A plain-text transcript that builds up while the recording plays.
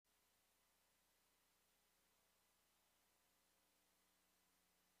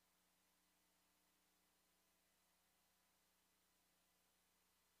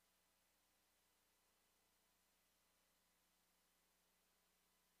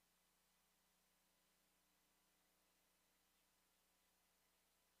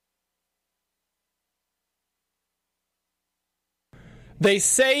They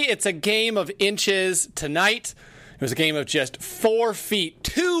say it's a game of inches tonight. It was a game of just 4 feet.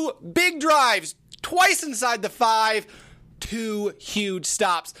 2 big drives, twice inside the 5. 2 huge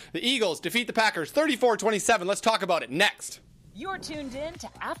stops. The Eagles defeat the Packers 34-27. Let's talk about it next. You're tuned in to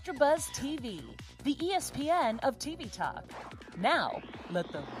AfterBuzz TV, the ESPN of TV talk. Now,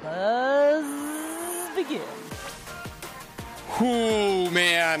 let the buzz begin. Ooh,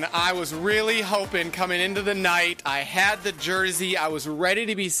 man, I was really hoping coming into the night. I had the jersey. I was ready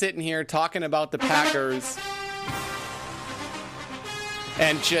to be sitting here talking about the Packers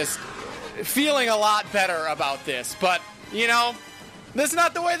and just feeling a lot better about this. But, you know, this is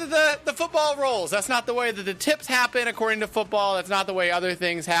not the way that the football rolls. That's not the way that the tips happen according to football. That's not the way other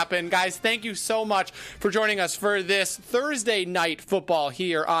things happen. Guys, thank you so much for joining us for this Thursday night football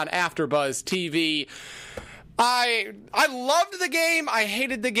here on AfterBuzz TV. I loved the game. I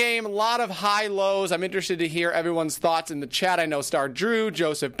hated the game. A lot of high lows. I'm interested to hear everyone's thoughts in the chat. I know Star Drew,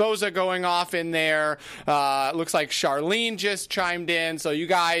 Joseph Boza going off in there. Looks like Charlene just chimed in. So you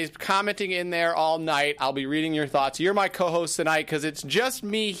guys commenting in there all night. I'll be reading your thoughts. You're my co-host tonight because it's just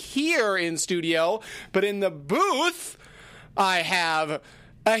me here in studio. But in the booth, I have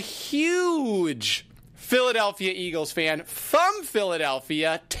a huge Philadelphia Eagles fan from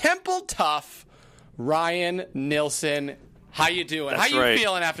Philadelphia, Temple Tough, Ryan Nilsson. How you doing? That's How you right.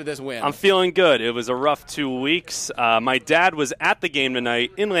 feeling after this win? I'm feeling good. It was a rough 2 weeks. My dad was at the game tonight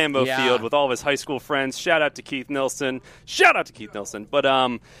in Lambeau Field with all of his high school friends. Shout out to Keith Nilsson. But,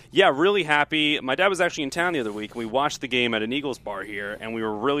 really happy. My dad was actually in town the other week. We watched the game at an Eagles bar here, and we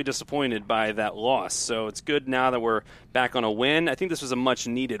were really disappointed by that loss. So it's good now that we're back on a win. I think this was a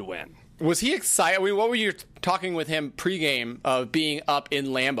much-needed win. Was he excited? I mean, what were you talking with him pregame of being up in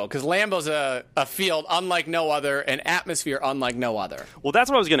Lambeau? Because Lambeau's a field unlike no other, an atmosphere unlike no other. Well,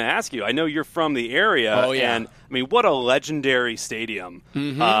 that's what I was going to ask you. I know you're from the area. Oh, yeah. And, I mean, what a legendary stadium.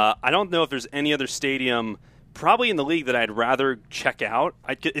 Mm-hmm. I don't know if there's any other stadium probably in the league that I'd rather check out.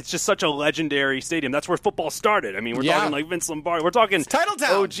 It's just such a legendary stadium. That's where football started. I mean, we're talking like Vince Lombardi. We're talking It's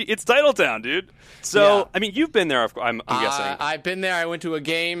Titletown. OG. It's Titletown, dude. So, Yeah. I mean, you've been there, I'm guessing. I've been there. I went to a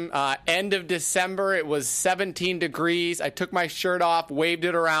game end of December. It was 17 degrees. I took my shirt off, waved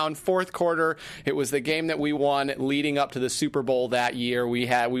it around. Fourth quarter, it was the game that we won leading up to the Super Bowl that year. We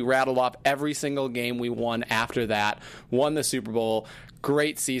rattled off every single game we won after that. Won the Super Bowl.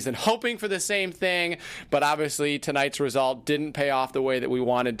 Great season, hoping for the same thing, but obviously tonight's result didn't pay off the way that we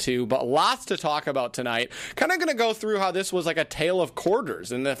wanted to, but lots to talk about tonight. Kind of going to go through how this was like a tale of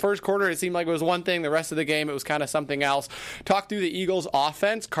quarters. In the first quarter, it seemed like it was one thing. The rest of the game, it was kind of something else. Talk through the Eagles'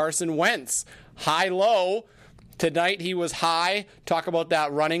 offense. Carson Wentz, high-low. Tonight he was high. Talk about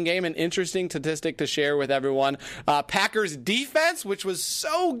that running game. An interesting statistic to share with everyone. Packers defense, which was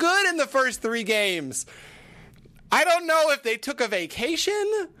so good in the first 3 games. I don't know if they took a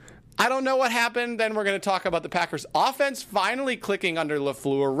vacation. I don't know what happened. Then we're going to talk about the Packers offense finally clicking under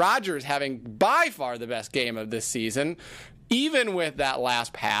LaFleur. Rodgers having by far the best game of this season, even with that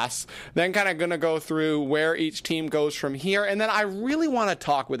last pass. Then kind of going to go through where each team goes from here. And then I really want to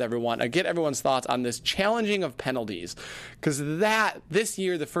talk with everyone, get everyone's thoughts on this challenging of penalties. Because this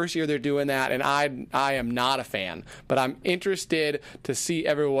year, the first year they're doing that, and I am not a fan. But I'm interested to see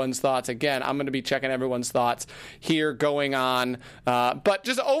everyone's thoughts. Again, I'm going to be checking everyone's thoughts here going on. But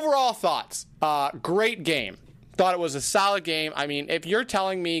just overall thoughts. Great game. Thought it was a solid game. I mean, if you're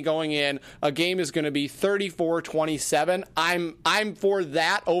telling me going in a game is going to be 34-27, I'm for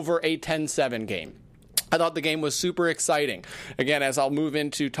that over a 10-7 game. I thought the game was super exciting. Again, as I'll move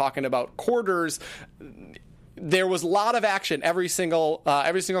into talking about quarters, there was a lot of action every single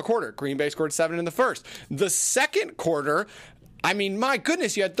quarter. Green Bay scored 7 in the first. The second quarter, I mean, my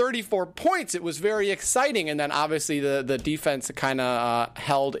goodness, you had 34 points. It was very exciting. And then obviously the defense kind of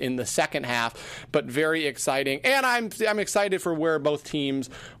held in the second half, but very exciting. And I'm excited for where both teams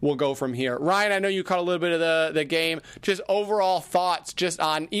will go from here. Ryan, I know you caught a little bit of the game. Just overall thoughts just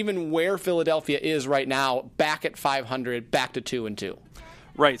on even where Philadelphia is right now, back at 500, back to 2-2.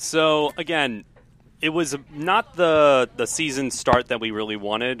 Right. So, again, it was not the season start that we really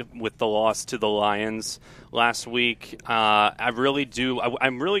wanted with the loss to the Lions last week. I'm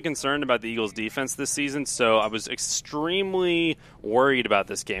really concerned about the Eagles' defense this season, so I was extremely worried about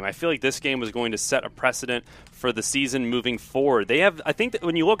this game. I feel like this game was going to set a precedent for the season moving forward. I think that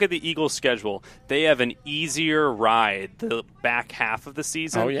when you look at the Eagles' schedule, they have an easier ride the back half of the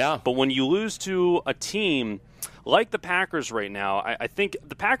season. Oh, yeah. But when you lose to a team like the Packers right now, I think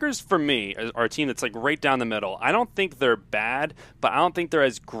the Packers, for me, are a team that's like right down the middle. I don't think they're bad, but I don't think they're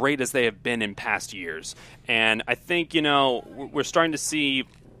as great as they have been in past years. And I think, we're starting to see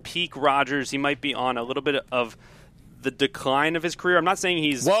peak Rodgers. He might be on a little bit of the decline of his career. I'm not saying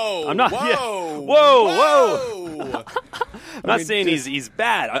he's. Whoa! I'm not. Whoa! Yeah, whoa! I'm not saying he's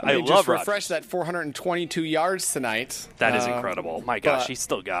bad. I love just Rodgers. refresh that 422 yards tonight. That is incredible. My gosh, he's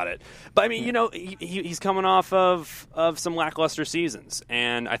still got it. But I mean, he's coming off of some lackluster seasons,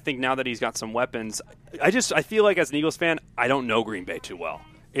 and I think now that he's got some weapons, I feel like as an Eagles fan, I don't know Green Bay too well.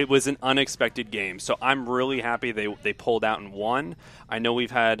 It was an unexpected game, so I'm really happy they pulled out and won. I know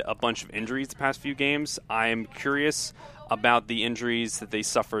we've had a bunch of injuries the past few games. I'm curious about the injuries that they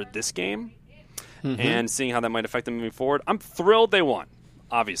suffered this game and seeing how that might affect them moving forward. I'm thrilled they won.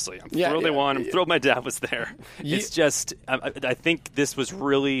 Obviously, I'm thrilled they won. I'm thrilled my dad was there. It's just, I think this was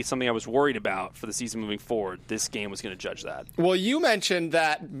really something I was worried about for the season moving forward. This game was going to judge that. Well, you mentioned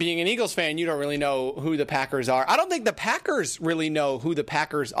that being an Eagles fan, you don't really know who the Packers are. I don't think the Packers really know who the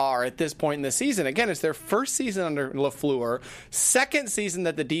Packers are at this point in the season. Again, it's their first season under LaFleur, second season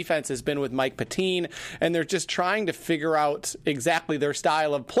that the defense has been with Mike Pettine, and they're just trying to figure out exactly their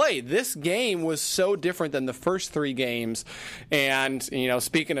style of play. This game was so different than the first three games, and,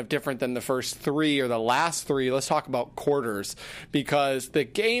 speaking of different than the first three or the last three, let's talk about quarters, because the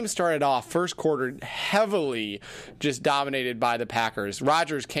game started off first quarter heavily just dominated by the Packers.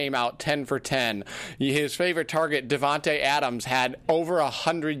 Rodgers came out 10 for 10. His favorite target, Devontae Adams, had over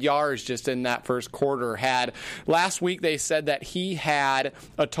 100 yards just in that first quarter. Last week they said that he had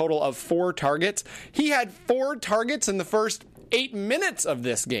a total of 4 targets. He had 4 targets in the first 8 minutes of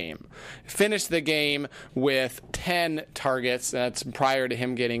this game. Finished the game with 10 targets. That's prior to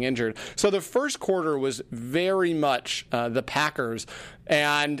him getting injured. So the first quarter was very much the Packers.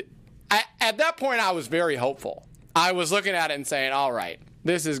 And at that point, I was very hopeful. I was looking at it and saying, all right,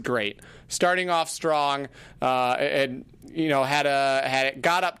 this is great. Starting off strong, got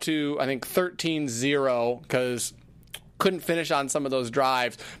up to, I think, 13-0 because couldn't finish on some of those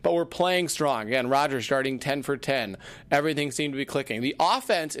drives, but we're playing strong. Again, Rodgers starting 10 for 10. Everything seemed to be clicking. The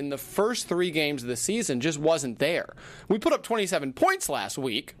offense in the first 3 games of the season just wasn't there. We put up 27 points last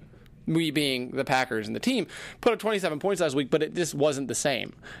week, we being the Packers and the team, put up 27 points last week, but it just wasn't the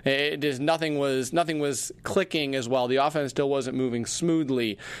same. Nothing was clicking as well. The offense still wasn't moving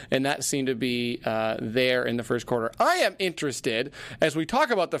smoothly, and that seemed to be there in the first quarter. I am interested, as we talk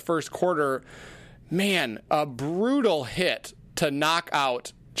about the first quarter, man, a brutal hit to knock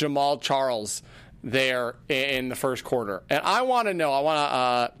out Jamal Charles there in the first quarter. And I want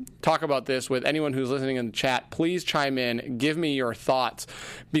to talk about this with anyone who's listening in the chat. Please chime in, give me your thoughts,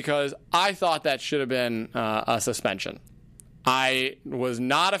 because I thought that should have been a suspension. I was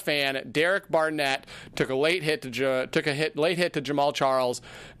not a fan. Derek Barnett took a late hit to Jamal Charles,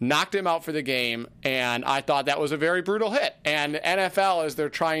 knocked him out for the game, and I thought that was a very brutal hit. And NFL, as they're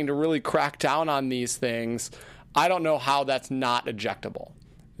trying to really crack down on these things, I don't know how that's not ejectable.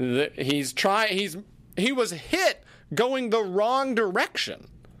 He was hit going the wrong direction.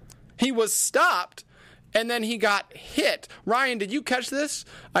 He was stopped, and then he got hit. Ryan, did you catch this?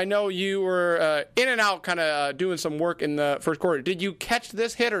 I know you were in and out kind of doing some work in the first quarter. Did you catch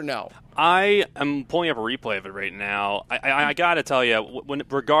this hit or no? I am pulling up a replay of it right now. I got to tell you,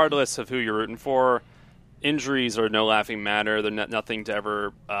 regardless of who you're rooting for, injuries are no laughing matter. They're nothing to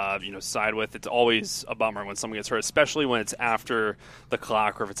ever side with. It's always a bummer when someone gets hurt, especially when it's after the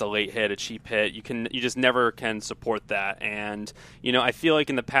clock or if it's a late hit, a cheap hit. You just never can support that. And I feel like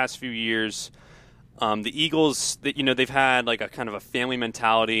in the past few years, the Eagles, they've had like a kind of a family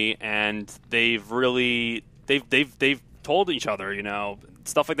mentality, and they've told each other,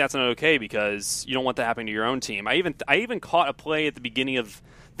 stuff like that's not okay because you don't want that happening to your own team. I even caught a play at the beginning of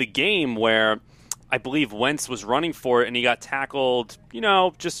the game where I believe Wentz was running for it and he got tackled,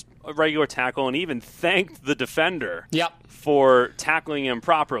 just a regular tackle, and even thanked the defender for tackling him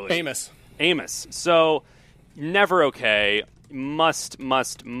properly. Amos. So never okay. Must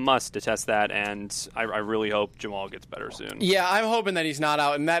detest that, and I really hope Jamal gets better soon. Yeah, I'm hoping that he's not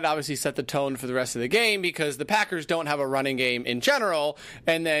out, and that obviously set the tone for the rest of the game because the Packers don't have a running game in general,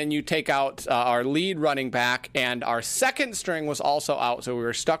 and then you take out our lead running back, and our second string was also out, so we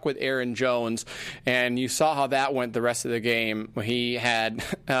were stuck with Aaron Jones, and you saw how that went the rest of the game. He had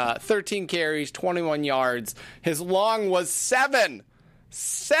 13 carries, 21 yards. His long was 7.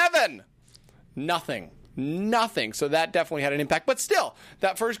 Nothing. So that definitely had an impact. But still,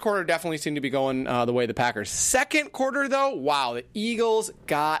 that first quarter definitely seemed to be going the way of the Packers. Second quarter, though, wow, the Eagles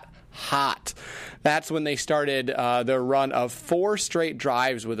got hot. That's when they started their run of 4 straight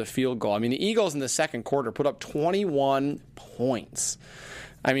drives with a field goal. I mean, the Eagles in the second quarter put up 21 points.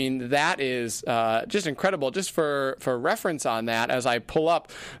 I mean, that is just incredible. Just for reference on that, as I pull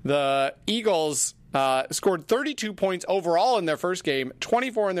up, the Eagles scored 32 points overall in their first game,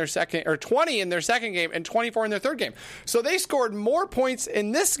 24 in their second, or 20 in their second game, and 24 in their third game. So they scored more points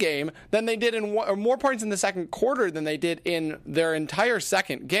in this game than they did or more points in the second quarter than they did in their entire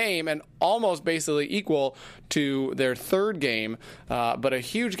second game, and almost basically equal to their third game. But a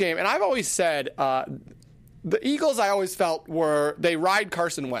huge game. And I've always said the Eagles, I always felt, they ride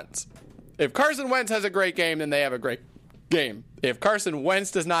Carson Wentz. If Carson Wentz has a great game, then they have a great game. If Carson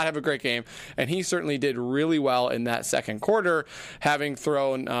Wentz does not have a great game, and he certainly did really well in that second quarter, having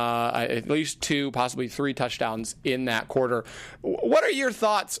thrown at least 2, possibly 3 touchdowns in that quarter. What are your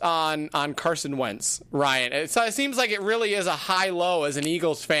thoughts on Carson Wentz, Ryan? It seems like it really is a high-low as an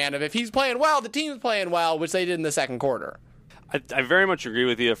Eagles fan of if he's playing well, the team's playing well, which they did in the second quarter. I very much agree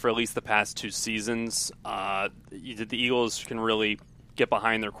with you for at least the past 2 seasons. The Eagles can really get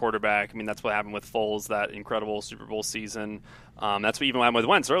behind their quarterback. I mean, that's what happened with Foles, that incredible Super Bowl season. That's what even happened with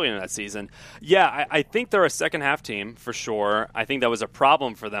Wentz earlier in that season. Yeah, I think they're a second-half team, for sure. I think that was a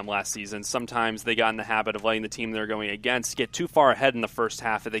problem for them last season. Sometimes they got in the habit of letting the team they're going against get too far ahead in the first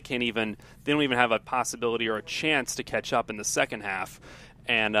half that they don't even have a possibility or a chance to catch up in the second half.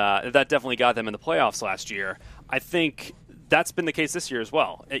 And that definitely got them in the playoffs last year. I think that's been the case this year as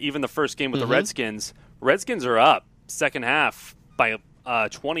well. Even the first game with the Redskins are up second half by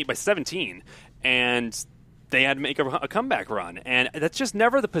 17, and they had to make a comeback run. And that's just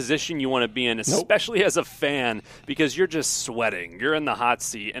never the position you want to be in, especially as a fan, because you're just sweating. You're in the hot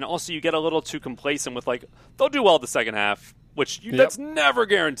seat. And also you get a little too complacent with, they'll do well the second half, which that's never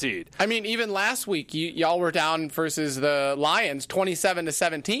guaranteed. I mean, even last week, y'all were down versus the Lions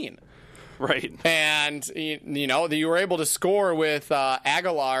 27-17. Right. And, you were able to score with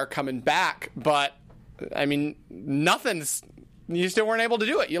Aguilar coming back, but, I mean, you still weren't able to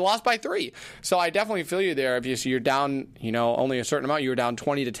do it. You lost by 3. So I definitely feel you there. If you're down, only a certain amount, you were down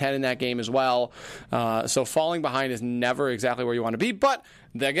 20-10 in that game as well. So falling behind is never exactly where you want to be. But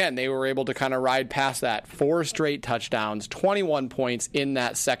again, they were able to kind of ride past that. 4 straight touchdowns, 21 points in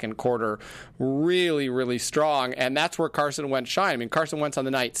that second quarter. Really, really strong. And that's where Carson Wentz shined. I mean, Carson Wentz on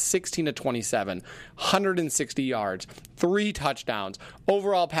the night, 16-27, 160 yards, 3 touchdowns,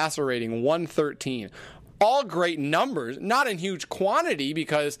 overall passer rating, 113. All great numbers, not in huge quantity,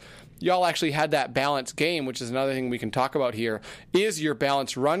 because y'all actually had that balanced game, which is another thing we can talk about here, is your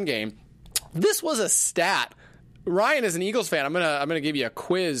balanced run game. This was a stat. Ryan, as an Eagles fan, I'm gonna give you a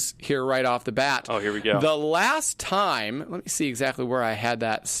quiz here right off the bat. Oh, here we go. The last time, let me see exactly where I had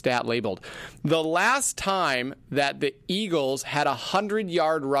that stat labeled. The last time that the Eagles had a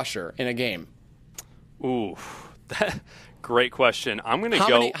 100-yard rusher in a game. Ooh, great question. I'm going to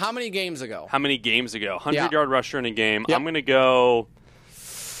go. How many games ago? 100-yard rusher in a game. Yep. I'm going to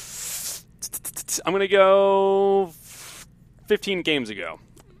go 15 games ago.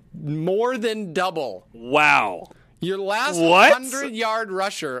 More than double. Wow. Your last 100-yard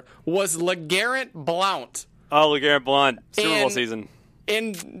rusher was LeGarrette Blount. Oh, LeGarrette Blount. Super Bowl season.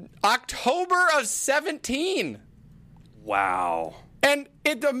 In October of 17. Wow. And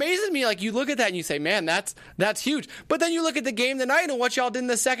it amazes me, you look at that and you say, man, that's huge. But then you look at the game tonight and what y'all did in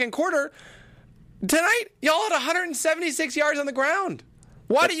the second quarter. Tonight, y'all had 176 yards on the ground.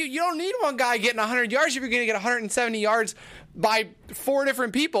 Why do you don't need one guy getting 100 yards if you're going to get 170 yards by 4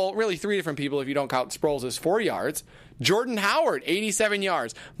 different people, really 3 different people if you don't count Sproles as 4 yards. Jordan Howard, 87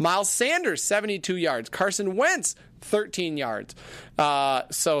 yards. Miles Sanders, 72 yards. Carson Wentz, 13 yards.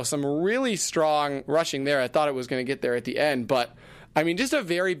 So some really strong rushing there. I thought it was going to get there at the end, but I mean, just a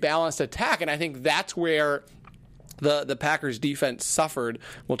very balanced attack, and I think that's where the Packers defense suffered.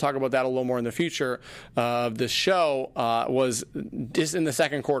 We'll talk about that a little more in the future of the show, was just in the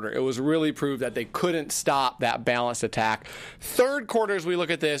second quarter. It was really proved that they couldn't stop that balanced attack. Third quarter, as we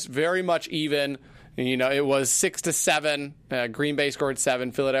look at this, very much even. It was 6-7. Green Bay scored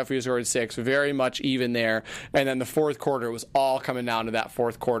 7. Philadelphia scored 6. Very much even there. And then the fourth quarter was all coming down to that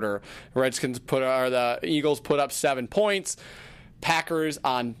fourth quarter. The Eagles put up 7 points. Packers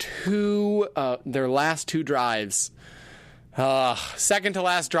on their last 2 drives. Second to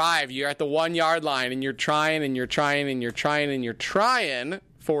last drive, you're at the 1-yard line and you're trying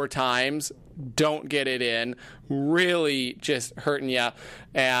 4 times. Don't get it in. Really just hurting you.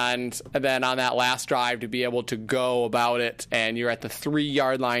 And then on that last drive to be able to go about it, and you're at the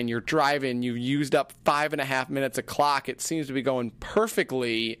 3-yard line, you're driving, you've used up 5.5 minutes of clock. It seems to be going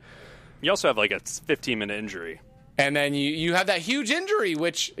perfectly. You also have a 15-minute injury. And then you have that huge injury,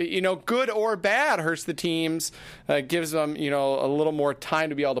 which, good or bad, hurts the teams, gives them, a little more time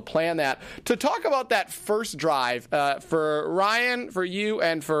to be able to plan that. To talk about that first drive, for Ryan, for you,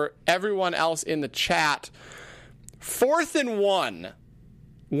 and for everyone else in the chat, 4th and 1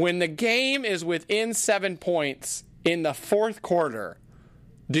 when the game is within 7 points in the fourth quarter,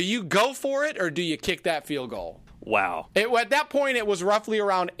 do you go for it or do you kick that field goal? Wow. At that point, it was roughly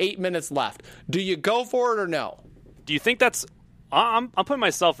around 8 minutes left. Do you go for it or no? Do you think that's... I'm putting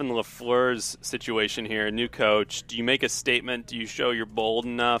myself in LaFleur's situation here, new coach. Do you make a statement? Do you show you're bold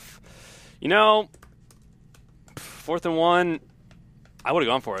enough? 4th and 1, I would have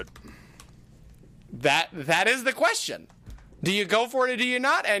gone for it. That is the question. Do you go for it or do you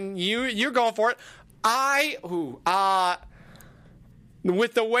not? And you're going for it.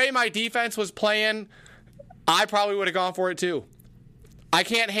 With the way my defense was playing, I probably would have gone for it too. I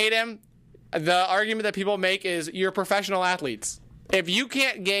can't hate him. The argument that people make is you're professional athletes. If you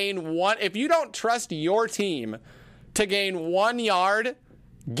can't gain if you don't trust your team to gain 1 yard,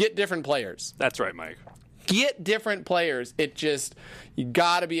 get different players. That's right, Mike. Get different players. You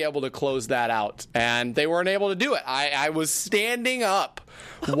got to be able to close that out. And they weren't able to do it. I was standing up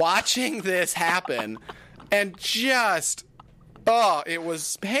watching this happen and just... Oh, it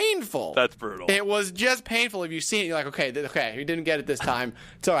was painful. That's brutal. It was just painful. If you see it, you're like, okay, he didn't get it this time.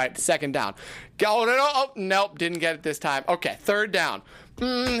 It's all right. 2nd down. Nope, didn't get it this time. Okay, 3rd down.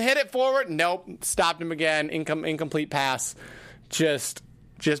 Hit it forward. Nope, stopped him again. Incomplete pass. Just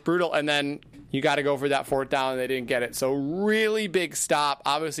brutal. And then you got to go for that 4th down, and they didn't get it. So really big stop.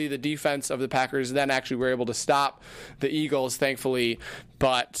 Obviously, the defense of the Packers then actually were able to stop the Eagles, thankfully.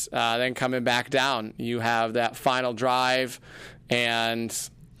 But then coming back down, you have that final drive, and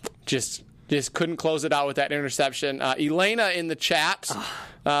just couldn't close it out with that interception. Elena in the chat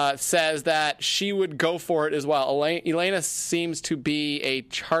says that she would go for it as well. Elena seems to be a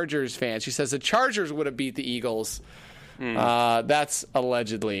Chargers fan. She says the Chargers would have beat the Eagles. That's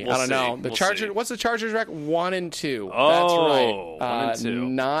allegedly. I don't know. The Chargers. What's the Chargers record? 1-2. Oh, that's right. 1-2.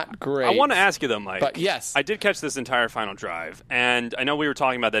 Not great. I want to ask you though, Mike. But yes, I did catch this entire final drive, and I know we were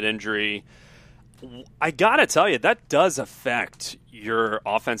talking about that injury. I gotta tell you, that does affect your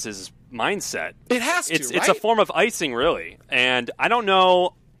offense's mindset. It has to. It's a form of icing, really. And I don't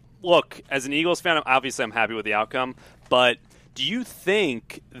know. Look, as an Eagles fan, obviously I'm happy with the outcome, but. Do you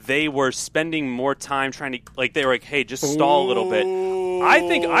think they were spending more time trying to, they were like, hey, just stall a little bit? I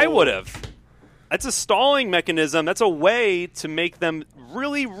think I would have. That's a stalling mechanism. That's a way to make them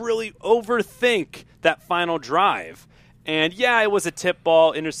really, really overthink that final drive. And, yeah, it was a tip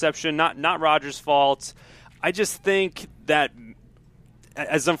ball interception, not Rodgers' fault. I just think that,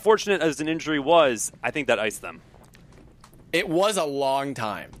 as unfortunate as an injury was, I think that iced them. It was a long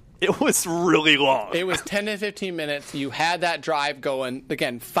time. It was really long. It was 10 to 15 minutes. You had that drive going.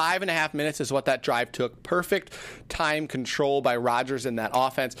 Again, 5.5 minutes is what that drive took. Perfect time control by Rodgers in that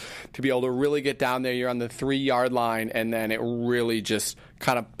offense to be able to really get down there. You're on the 3-yard line, and then it really just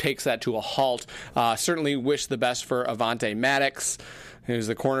kind of takes that to a halt. Certainly wish the best for Avonte Maddox, who's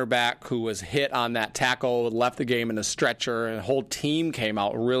the cornerback who was hit on that tackle, left the game in a stretcher, and the whole team came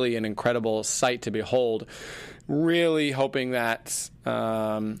out. Really an incredible sight to behold. Really hoping that,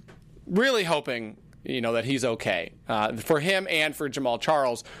 that he's okay for him and for Jamal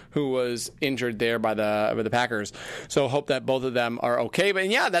Charles, who was injured there by the Packers. So hope that both of them are okay. But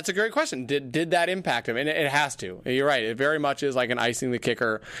yeah, that's a great question. Did that impact him? And it has to. You're right. It very much is like an icing the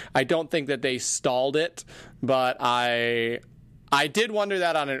kicker. I don't think that they stalled it, but I did wonder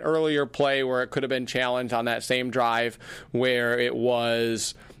that on an earlier play where it could have been challenged on that same drive where it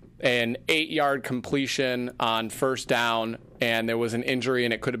was an 8-yard completion on 1st down, and there was an injury,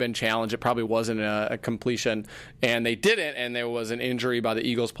 and it could have been challenged. It probably wasn't a completion, and they didn't, and there was an injury by the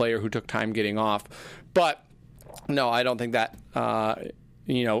Eagles player who took time getting off. But, no, I don't think that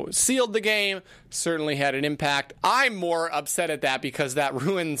sealed the game, certainly had an impact. I'm more upset at that because that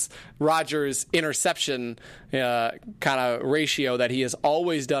ruins Rodgers' interception kind of ratio that he has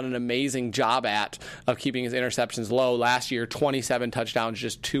always done an amazing job at of keeping his interceptions low. Last year, 27 touchdowns,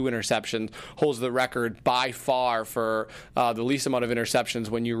 just 2 interceptions, holds the record by far for the least amount of interceptions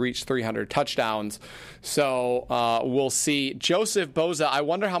when you reach 300 touchdowns. So we'll see. Joseph Boza, I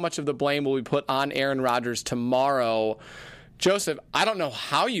wonder how much of the blame will be put on Aaron Rodgers tomorrow. Joseph, I don't know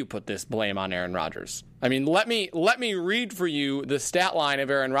how you put this blame on Aaron Rodgers. I mean, let me read for you the stat line of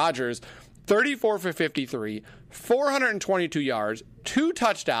Aaron Rodgers. 34 for 53, 422 yards, 2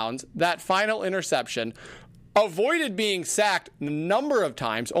 touchdowns, that final interception, avoided being sacked a number of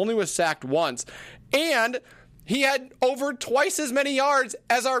times, only was sacked once, and he had over twice as many yards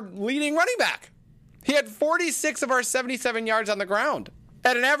as our leading running back. He had 46 of our 77 yards on the ground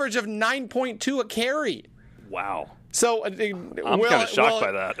at an average of 9.2 a carry. Wow. So I'm kind of shocked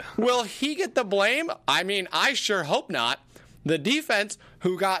by that. Will he get the blame? I mean, I sure hope not. The defense,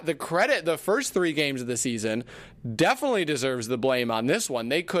 who got the credit the first 3 games of the season, definitely deserves the blame on this one.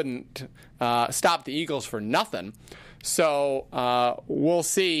 They couldn't stop the Eagles for nothing. So we'll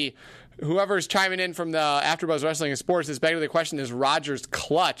see. Whoever's chiming in from the AfterBuzz Wrestling and Sports, is back to the question, is Rodgers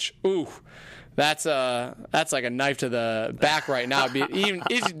clutch? Ooh, that's like a knife to the back right now. Even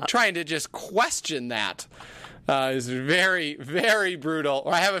trying to just question that is very, very brutal.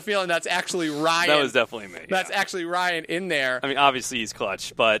 I have a feeling that's actually Ryan. That was definitely me. That's actually Ryan in there. I mean, obviously he's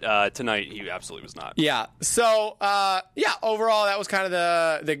clutch, but tonight he absolutely was not. Yeah. So, overall, that was kind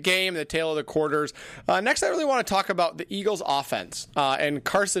of the game, the tale of the quarters. Next, I really want to talk about the Eagles' offense and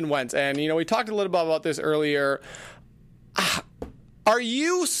Carson Wentz. And, we talked a little bit about this earlier. Are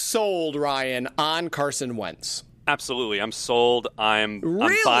you sold, Ryan, on Carson Wentz? Absolutely. I'm sold. I'm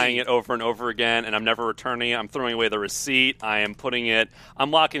buying it over and over again, and I'm never returning it. I'm throwing away the receipt. I'm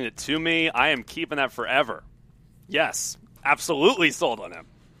locking it to me. I am keeping that forever. Yes. Absolutely sold on him.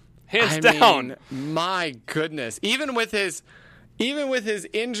 Hands down. My goodness. Even with his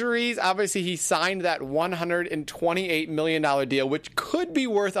injuries, obviously he signed that $128 million deal, which could be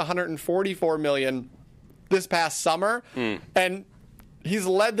worth $144 million this past summer. And he's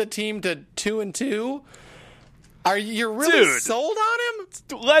led the team to 2-2. Are you really sold on him?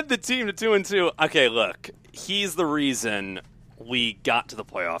 Led the team to 2-2. Okay, look, he's the reason we got to the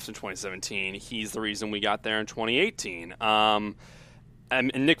playoffs in 2017. He's the reason we got there in 2018. And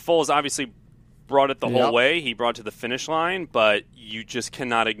Nick Foles obviously brought it the whole way. He brought it to the finish line, but you just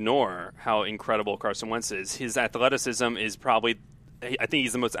cannot ignore how incredible Carson Wentz is. His athleticism is probably, I think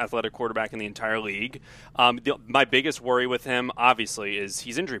he's the most athletic quarterback in the entire league. My biggest worry with him, obviously, is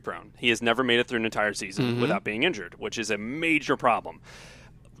he's injury prone. He has never made it through an entire season without being injured, which is a major problem.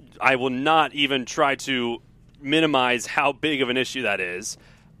 I will not even try to minimize how big of an issue that is.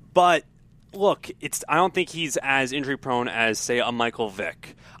 But look, I don't think he's as injury prone as, say, a Michael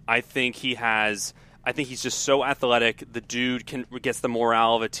Vick. I think he's just so athletic. The dude gets the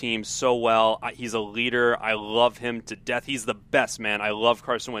morale of a team so well. He's a leader. I love him to death. He's the best, man. I love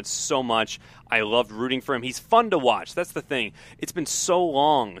Carson Wentz so much. I loved rooting for him. He's fun to watch. That's the thing. It's been so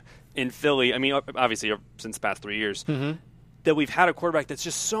long in Philly. I mean, obviously, since the past 3 years, that we've had a quarterback that's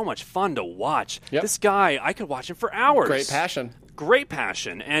just so much fun to watch. Yep. This guy, I could watch him for hours. Great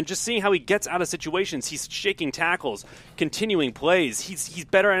passion. And just seeing how he gets out of situations, he's shaking tackles, continuing plays. He's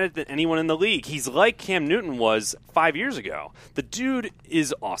better at it than anyone in the league. He's like Cam Newton was 5 years ago. The dude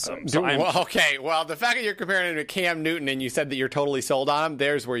is awesome. Well, the fact that you're comparing him to Cam Newton and you said that you're totally sold on him,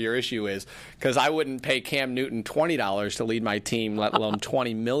 there's where your issue is, because I wouldn't pay Cam Newton $20 to lead my team, let alone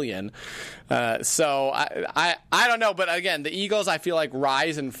 $20 million. So I don't know, but again, the Eagles, I feel like,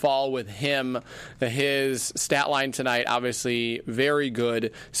 rise and fall with him. His stat line tonight, obviously very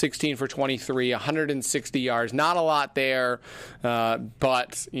good. 16 for 23, 160 yards. Not a lot there,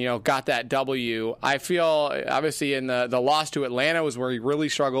 but got that W. I feel obviously in the loss to Atlanta was where he really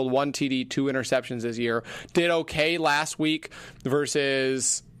struggled. 1 TD, 2 interceptions this year. Did okay last week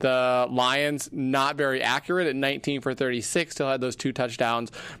versus the Lions, not very accurate at 19 for 36, still had those 2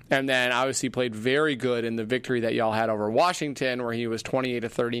 touchdowns. And then obviously played very good in the victory that y'all had over Washington, where he was 28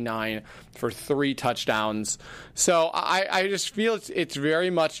 of 39 for 3 touchdowns. So I just feel it's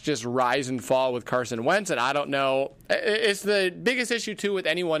very much just rise and fall with Carson Wentz. And I don't know. It's the biggest issue, too, with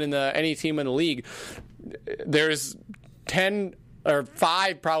anyone any team in the league. There's 10 or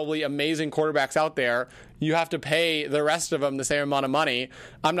 5 probably amazing quarterbacks out there. You have to pay the rest of them the same amount of money.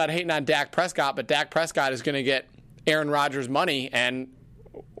 I'm not hating on Dak Prescott, but Dak Prescott is going to get Aaron Rodgers money, and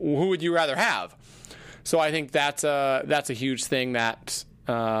who would you rather have? So I think that's a huge thing that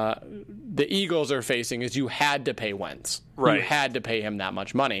the Eagles are facing, is you had to pay Wentz. Right. You had to pay him that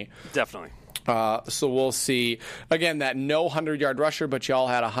much money. Definitely. So we'll see. Again, that no 100-yard rusher, but y'all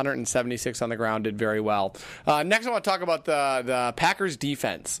had 176 on the ground, did very well. Next, I want to talk about the Packers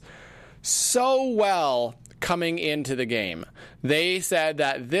defense. So well coming into the game. They said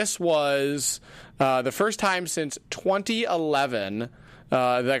that this was the first time since 2011,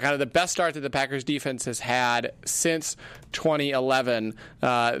 the best start that the Packers defense has had since 2011.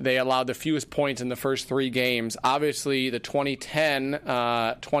 They allowed the fewest points in the first 3 games. Obviously, the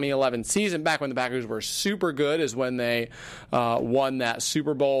 2010-2011 season, back when the Packers were super good, is when they won that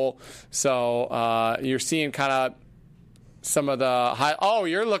Super Bowl. So you're seeing kind of some of the high. Oh,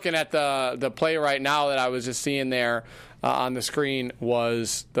 you're looking at the play right now that I was just seeing there on the screen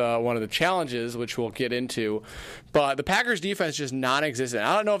was one of the challenges, which we'll get into. But the Packers defense just non-existent.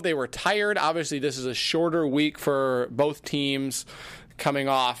 I don't know if they were tired. Obviously, this is a shorter week for both teams. coming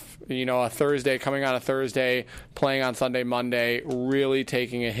off, a Thursday, coming on a Thursday, playing on Sunday, Monday, really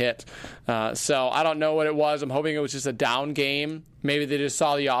taking a hit. So I don't know what it was. I'm hoping it was just a down game. Maybe they just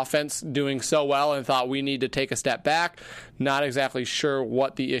saw the offense doing so well and thought we need to take a step back. Not exactly sure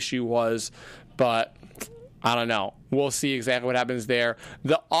what the issue was, but I don't know. We'll see exactly what happens there.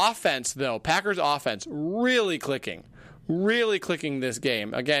 The offense, though, Packers offense, really clicking this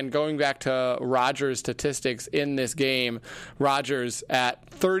game. Again, going back to Rodgers' statistics in this game, Rodgers at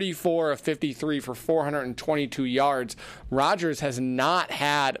 34 of 53 for 422 yards. Rodgers has not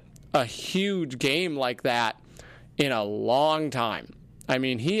had a huge game like that in a long time. I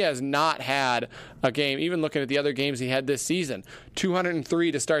mean, he has not had a game, even looking at the other games he had this season,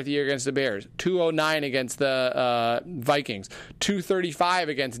 203 to start the year against the Bears, 209 against the Vikings, 235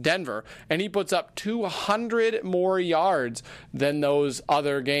 against Denver, and he puts up 200 more yards than those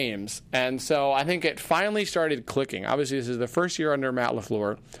other games. And so I think it finally started clicking. Obviously, this is the first year under Matt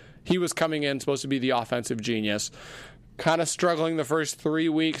LaFleur. He was coming in, supposed to be the offensive genius, kind of struggling the first 3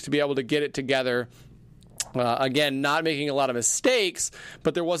 weeks to be able to get it together. Again, not making a lot of mistakes,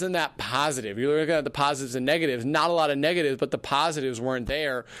 but there wasn't that positive. You're looking at the positives and negatives. Not a lot of negatives, but the positives weren't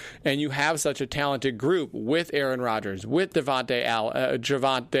there. And you have such a talented group with Aaron Rodgers, with Devontae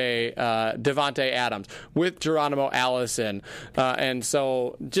Adams, with Geronimo Allison. And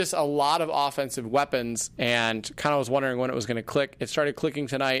so just a lot of offensive weapons, and kind of was wondering when it was going to click. It started clicking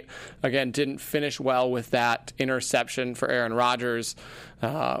tonight. Again, didn't finish well with that interception for Aaron Rodgers,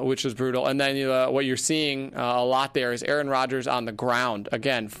 which was brutal. And then what you're seeing a lot there is Aaron Rodgers on the ground.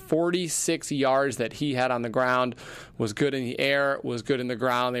 Again, 46 yards that he had on the ground, was good in the air, was good in the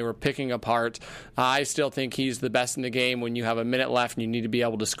ground. They were picking apart. I still think he's the best in the game when you have a minute left and you need to be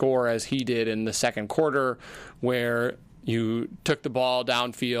able to score, as he did in the second quarter, where you took the ball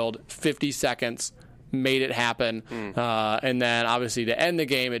downfield, 50 seconds, made it happen. And then obviously to end the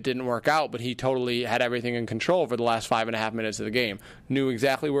game, it didn't work out, but he totally had everything in control for the last 5.5 minutes of the game. Knew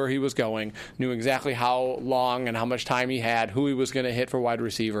exactly where he was going, knew exactly how long and how much time he had, who he was going to hit for wide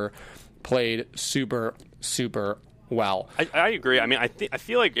receiver. Played super, super well. I agree. I mean, I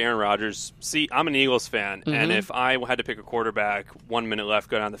feel like Aaron Rodgers, I'm an Eagles fan, and if I had to pick a quarterback, 1 minute left,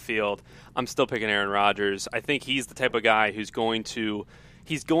 go down the field, I'm still picking Aaron Rodgers. I think he's the type of guy who's going to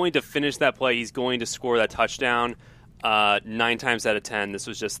finish that play. He's going to score that touchdown. 9 times out of 10, this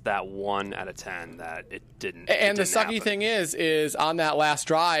was just that 1 out of 10 that it didn't. And the sucky thing is on that last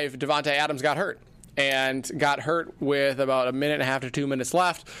drive, Devontae Adams got hurt. And got hurt with about a minute and a half to 2 minutes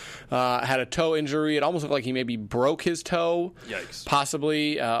left. Had a toe injury. It almost looked like he maybe broke his toe. Yikes.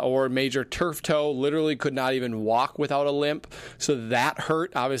 Possibly, or major turf toe. Literally could not even walk without a limp. So that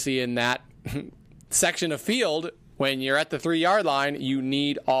hurt. Obviously, in that section of field, when you're at the 3-yard line, you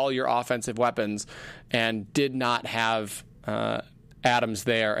need all your offensive weapons, and did not have Adams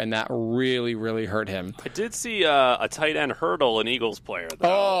there, and that really, really hurt him. I did see a tight end hurdle an Eagles player,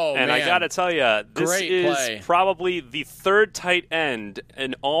 though. And I got to tell you, this Great is play. Probably the third tight end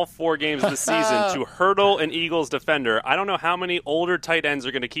in all 4 games of the season to hurdle an Eagles defender. I don't know how many older tight ends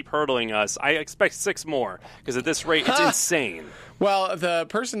are going to keep hurdling us. I expect 6 more, because at this rate, it's insane. Well, the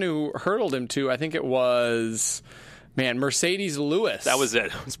person who hurdled him, too, I think it was... Mercedes Lewis. That was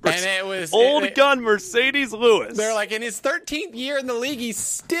it. And it was old gun Mercedes Lewis. They're like, in his 13th year in the league, he's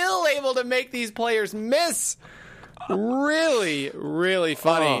still able to make these players miss. Really, really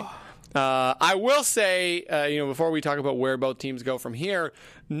funny. I will say, before we talk about where both teams go from here,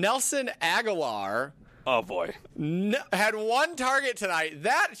 Nelson Aguilar. Oh, boy. Had 1 target tonight.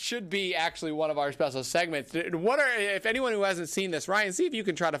 That should be actually one of our special segments. If anyone who hasn't seen this, Ryan, see if you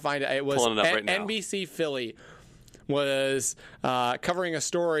can try to find it. It was Pulling it up right now. NBC Philly was covering a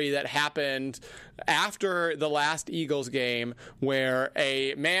story that happened after the last Eagles game, where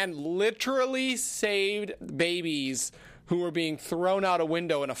a man literally saved babies who were being thrown out a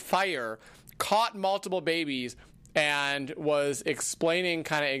window in a fire, caught multiple babies, and was explaining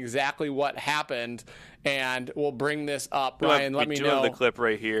kind of exactly what happened. And we'll bring this up. Ryan, let me know. We do have the clip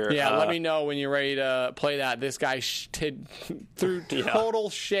right here. Yeah, let me know when you're ready to play that. This guy threw total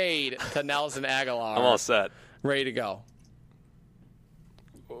shade to Nelson Aguilar. I'm all set. Ready to go.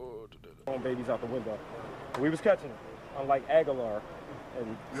 Throwing babies out the window. We was catching it, unlike Aguilar.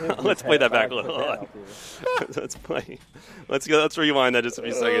 And let's play that back a little. Let's play. Let's go. Let's rewind that just a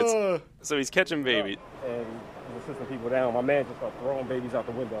few seconds. So he's catching babies. And he's assisting people down. My man just started throwing babies out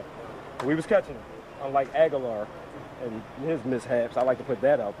the window. We was catching it, unlike Aguilar and his mishaps. I like to put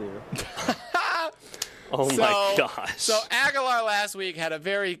that out there. My gosh. So Aguilar last week had a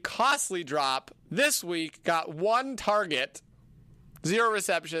very costly drop. This week got 1 target, 0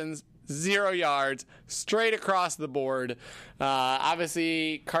 receptions, 0 yards, straight across the board.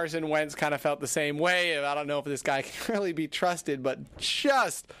 Obviously, Carson Wentz kind of felt the same way. I don't know if this guy can really be trusted, but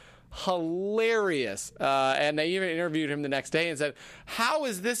just hilarious. And they even interviewed him the next day and said, how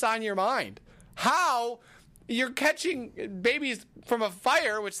is this on your mind? How you're catching babies from a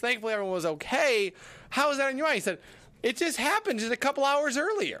fire, which thankfully everyone was okay. How is that on your mind? He said, it just happened just a couple hours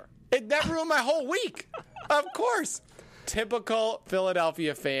earlier. That ruined my whole week. Of course. Typical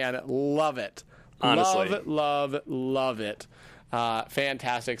Philadelphia fan. Love it. Honestly. Love it.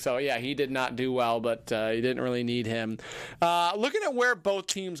 Fantastic. So, yeah, he did not do well, but you didn't really need him. Looking at where both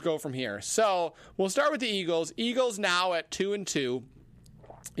teams go from here. So, we'll start with the Eagles. Eagles now at 2-2.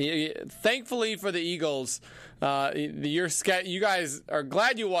 Thankfully for the Eagles, you guys are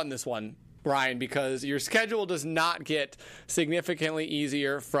glad you won this one, Ryan, because your schedule does not get significantly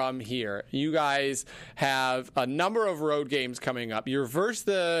easier from here. You guys have a number of road games coming up. You're versus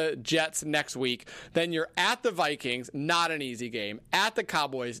the Jets next week. Then you're at the Vikings, not an easy game. At the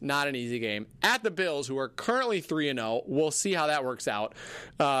Cowboys, not an easy game. At the Bills, who are currently 3-0. We'll see how that works out,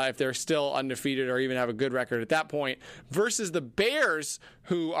 if they're still undefeated or even have a good record at that point. Versus the Bears,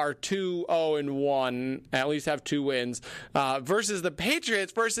 who are 2-0-1, at least have 2 wins, versus the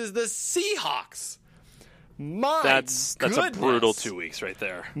Patriots, versus the Seahawks. That's a brutal 2 weeks right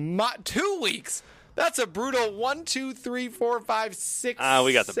there. 2 weeks. That's a brutal 1, 2, 3, 4, 5, 6,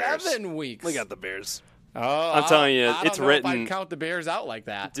 we got the 7 Bears. weeks. We got the Bears. Oh, I'm telling you, it's written. I don't know if I'd count the Bears out like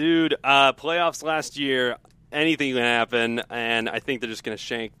that. Dude, playoffs last year, anything can happen, and I think they're just going to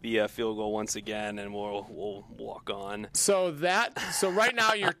shank the field goal once again, and we'll walk on. So right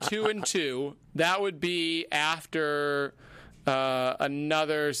now you're 2-2. That would be after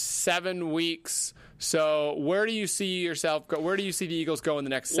another 7 weeks. So where do you see yourself go? Where do you see the Eagles go in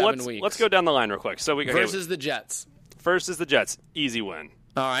the next 7 weeks? Let's go down the line real quick. So versus the Jets. First is the Jets. Easy win.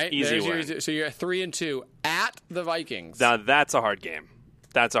 All right. Easy win. So you're 3-2 at the Vikings. Now that's a hard game.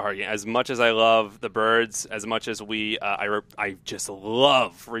 That's a hard game. As much as I love the Birds, as much as I just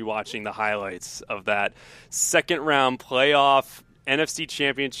love rewatching the highlights of that second round playoff NFC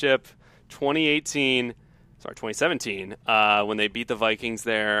Championship 2017, when they beat the Vikings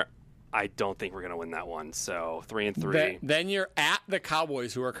there. I don't think we're going to win that one. So 3-3. Then you're at the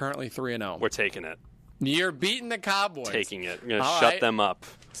Cowboys, who are currently 3-0. We're taking it. You're beating the Cowboys. Taking it. We're going to shut them up.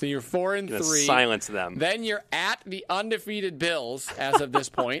 So you're 4-3. Silence them. Then you're at the undefeated Bills as of this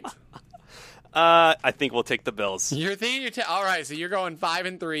point. I think we'll take the Bills. You're thinking all right. So you're going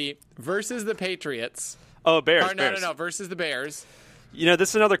 5-3 versus the Patriots. Oh, Bears. No. Versus the Bears. You know, this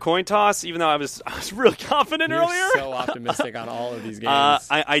is another coin toss. Even though I was really confident earlier. You're so optimistic on all of these games.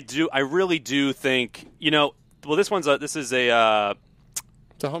 I really do think. This is a.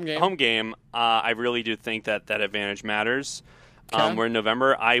 It's a home game. Home game. I really do think that advantage matters. Okay. We're in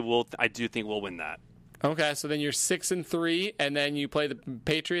November. I do think we'll win that. Okay, so then you're 6-3, and then you play the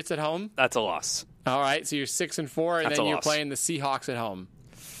Patriots at home. That's a loss. All right, so you're 6-4, and then you're playing the Seahawks at home.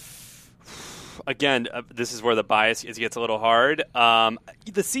 Again, this is where the bias gets a little hard. The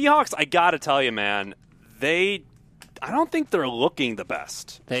Seahawks, I gotta tell you, man, I don't think they're looking the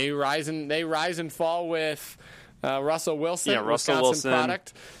best. They rise and fall with Russell Wilson, Russell Wisconsin Wilson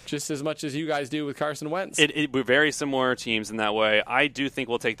product, just as much as you guys do with Carson Wentz. We're very similar teams in that way. I do think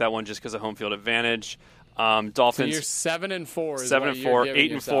we'll take that one just because of home field advantage. Dolphins. So you're 7-4.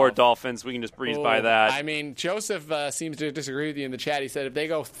 7-4, 8-4 Dolphins. We can just breeze by that. I mean, Joseph seems to disagree with you in the chat. He said if they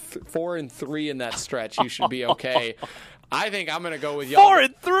go 4-3 in that stretch, you should be okay. I think I'm going to go with y'all.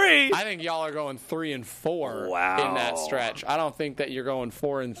 4-3. I think y'all are going 3-4 wow. in that stretch. I don't think that you're going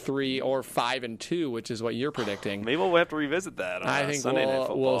 4-3 or 5-2, which is what you're predicting. Maybe we'll have to revisit that. I think Sunday Night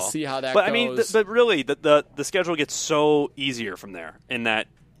Football. We'll see how that goes. I mean, but really, the schedule gets so easier from there. In that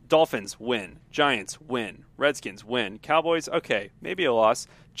Dolphins win, Giants win, Redskins win, Cowboys okay, maybe a loss,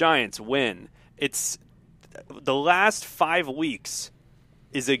 Giants win. It's the last 5 weeks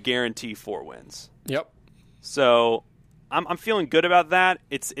is a guarantee 4 wins. Yep. So I'm feeling good about that.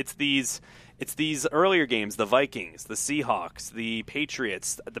 It's these earlier games, the Vikings, the Seahawks, the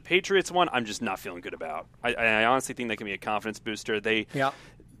Patriots. The Patriots one, I'm just not feeling good about. I honestly think they can be a confidence booster. They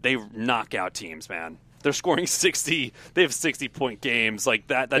knock out teams, man. They're scoring 60. They have 60-point games. Like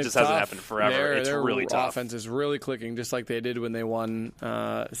that just hasn't happened forever. It's really tough. Offense is really clicking, just like they did when they won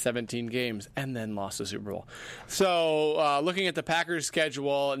 17 games and then lost the Super Bowl. So looking at the Packers'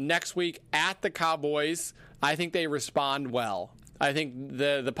 schedule, next week at the Cowboys, I think they respond well. I think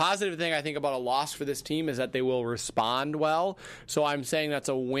the positive thing I think about a loss for this team is that they will respond well. So I'm saying that's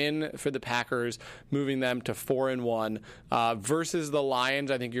a win for the Packers, moving them to 4-1. Versus the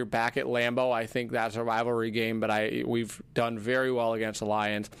Lions, I think you're back at Lambeau. I think that's a rivalry game, but we've done very well against the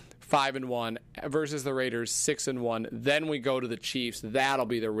Lions. 5-1, versus the Raiders 6-1. Then we go to the Chiefs. That'll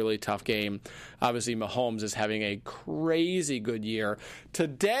be the really tough game. Obviously, Mahomes is having a crazy good year.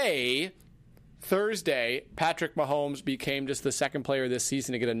 Today, Thursday, Patrick Mahomes became just the second player this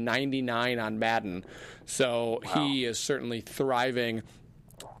season to get a 99 on Madden. So He is certainly thriving.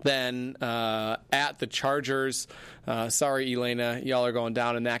 Then at the Chargers, sorry, Elena, y'all are going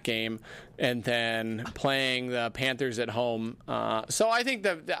down in that game. And then playing the Panthers at home. So I think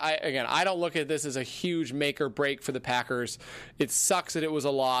I don't look at this as a huge make or break for the Packers. It sucks that it was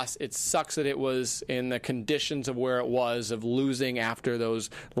a loss. It sucks that it was in the conditions of where it was, of losing after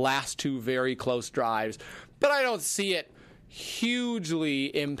those last two very close drives. But I don't see it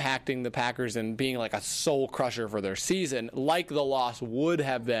hugely impacting the Packers and being like a soul crusher for their season, like the loss would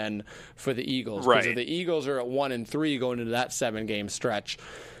have been for the Eagles. Right. Because if the Eagles are at 1-3 going into that 7-game stretch,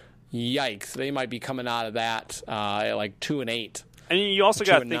 yikes, they might be coming out of that at like 2-8. And you also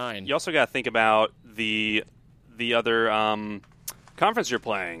got to think about the other conference you're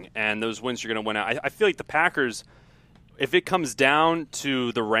playing and those wins you're going to win out. I feel like the Packers, if it comes down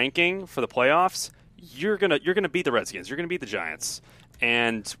to the ranking for the playoffs, you're gonna beat the Redskins. You're gonna beat the Giants,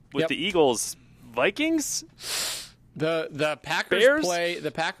 and with the Eagles, Vikings, the Packers Bears?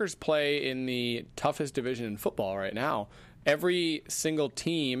 The Packers play in the toughest division in football right now. Every single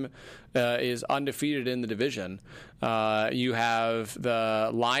team is undefeated in the division. You have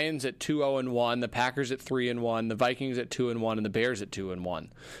the Lions at 2-0-1, the Packers at 3-1, the Vikings at 2-1, and the Bears at 2-1.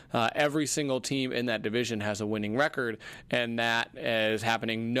 Every single team in that division has a winning record, and that is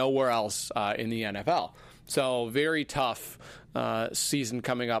happening nowhere else in the NFL. So very tough season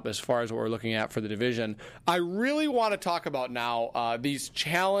coming up as far as what we're looking at for the division. I really want to talk about now these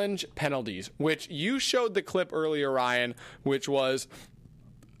challenge penalties, which you showed the clip earlier, Ryan, which was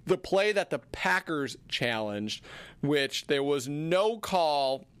the play that the Packers challenged, which there was no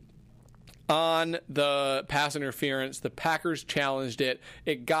call on the pass interference. The Packers challenged it.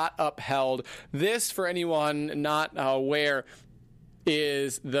 It got upheld. This, for anyone not aware,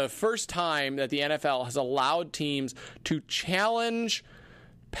 is the first time that the NFL has allowed teams to challenge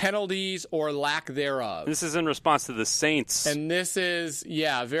penalties or lack thereof. This is in response to the Saints. And this is,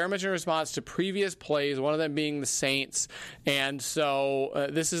 very much in response to previous plays, one of them being the Saints. And so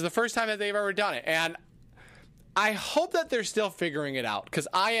this is the first time that they've ever done it. And I hope that they're still figuring it out, because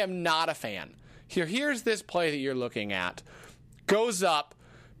I am not a fan. Here's this play that you're looking at. Goes up,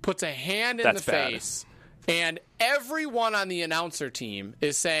 puts a hand in the face, and everyone on the announcer team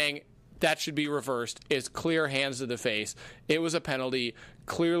is saying that should be reversed. It's clear hands to the face. It was a penalty,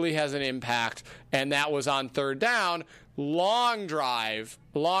 clearly has an impact, and that was on third down. Long drive,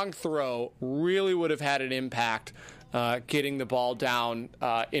 long throw, really would have had an impact getting the ball down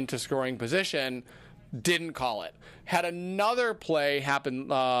into scoring position. Didn't call it. Had another play happen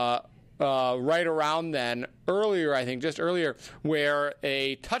right around then, earlier, I think, just earlier, where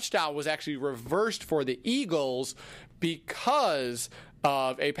a touchdown was actually reversed for the Eagles because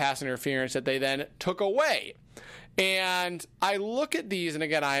of a pass interference that they then took away. And I look at these, and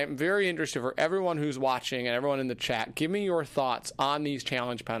again, I am very interested for everyone who's watching and everyone in the chat. Give me your thoughts on these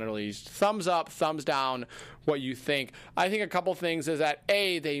challenge penalties. Thumbs up, thumbs down, what you think. I think a couple things is that,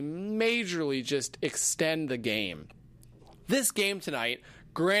 A, they majorly just extend the game. This game tonight,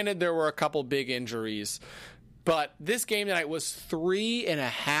 granted there were a couple big injuries, but this game tonight was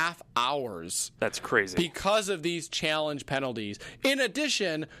 3.5 hours. That's crazy. Because of these challenge penalties. In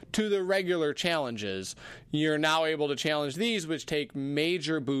addition to the regular challenges, you're now able to challenge these, which take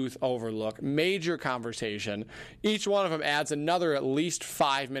major booth overlook, major conversation. Each one of them adds another at least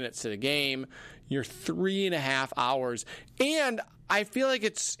 5 minutes to the game. You're 3.5 hours. And I feel like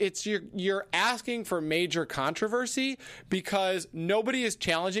you're asking for major controversy because nobody is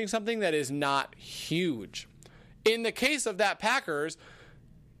challenging something that is not huge. In the case of that Packers,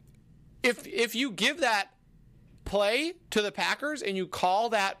 if you give that play to the Packers and you call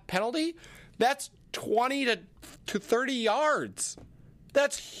that penalty, that's 20 to 30 yards.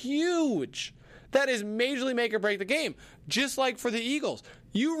 That's huge. That is majorly make or break the game. Just like for the Eagles,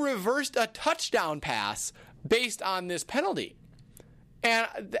 you reversed a touchdown pass based on this penalty.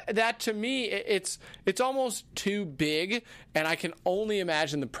 And that, to me, it's almost too big, and I can only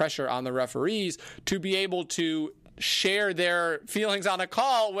imagine the pressure on the referees to be able to share their feelings on a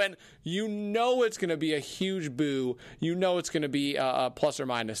call when you know it's going to be a huge boo, you know it's going to be a plus or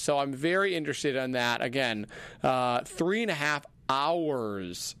minus. So I'm very interested in that. Again, 3.5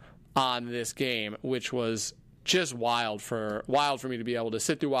 hours on this game, which was just wild for me to be able to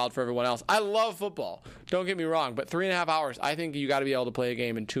sit through wild for everyone else. I love football. Don't get me wrong, but 3.5 hours, I think you got to be able to play a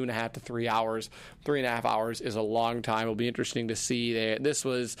game in 2.5 to 3 hours. 3.5 hours is a long time. It'll be interesting to see. This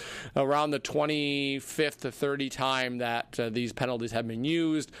was around the 25th to 30 time that these penalties have been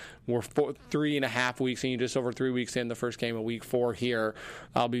used. We're 3.5 weeks in, just over 3 weeks in, the first game of week 4 here.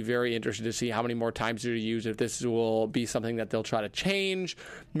 I'll be very interested to see how many more times they're used, if this will be something that they'll try to change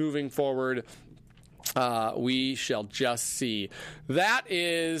moving forward. We shall just see. That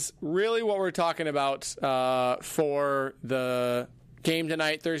is really what we're talking about for the game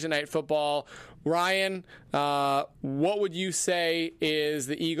tonight, Thursday Night Football. Ryan, what would you say is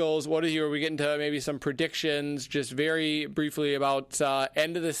the Eagles? Are we getting to maybe some predictions, just very briefly about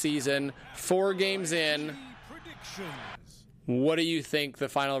end of the season, 4 games in. What do you think the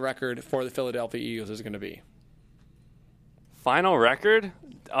final record for the Philadelphia Eagles is going to be? Final record?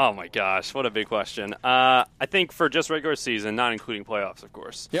 Oh my gosh, what a big question. I think for just regular season, not including playoffs, of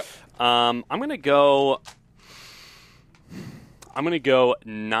course. Yep. I'm gonna go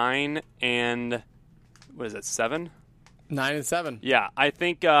 9 and what is it, 7? 9 and 7. Yeah, I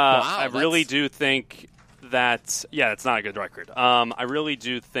think I really do think that it's not a good record. I really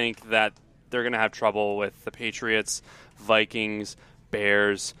do think that they're gonna have trouble with the Patriots, Vikings,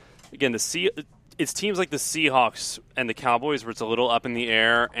 Bears. Again, it's teams like the Seahawks and the Cowboys where it's a little up in the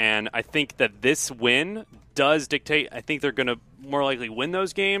air, and I think that this win does dictate. I think they're going to more likely win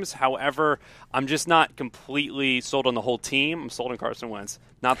those games. However, I'm just not completely sold on the whole team. I'm sold on Carson Wentz,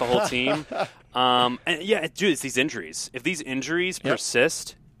 not the whole team. It's these injuries. If these injuries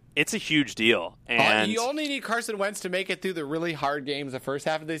persist, it's a huge deal. And you only need Carson Wentz to make it through the really hard games the first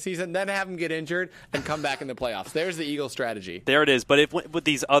half of the season, then have him get injured and come back in the playoffs. There's the Eagles' strategy. There it is. But with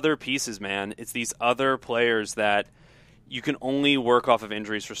these other pieces, man, it's these other players that you can only work off of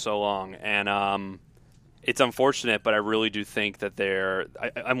injuries for so long. And it's unfortunate, but I really do think that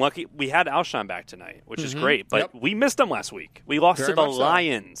I'm lucky. We had Alshon back tonight, which is great. But we missed him last week. We lost to the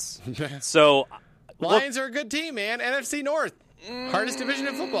Lions. So Lions are a good team, man. NFC North. Hardest division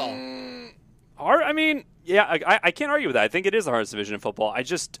in football. I mean, I can't argue with that. I think it is the hardest division in football. I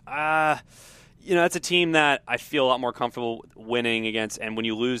just, it's a team that I feel a lot more comfortable winning against. And when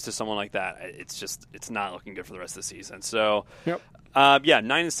you lose to someone like that, it's not looking good for the rest of the season. So, 9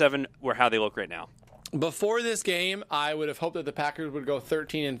 and 7 were how they look right now. Before this game, I would have hoped that the Packers would go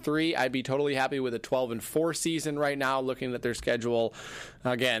 13-3. I'd be totally happy with a 12-4 season right now, looking at their schedule.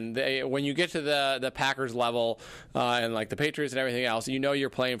 Again, when you get to the Packers level and like the Patriots and everything else, you know you're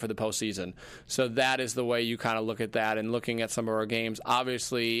playing for the postseason. So that is the way you kind of look at that. And looking at some of our games,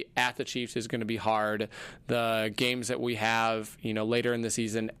 obviously at the Chiefs is going to be hard. The games that we have, later in the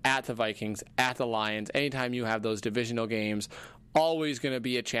season, at the Vikings, at the Lions, anytime you have those divisional games, always going to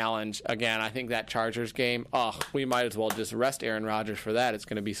be a challenge. Again, I think that Chargers game, we might as well just rest Aaron Rodgers for that. It's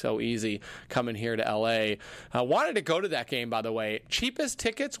going to be so easy coming here to L.A. Wanted to go to that game, by the way. Cheapest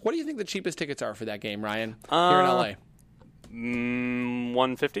tickets? What do you think the cheapest tickets are for that game, Ryan, here in L.A.?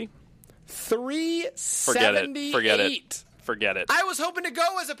 $150? $378. Forget it. I was hoping to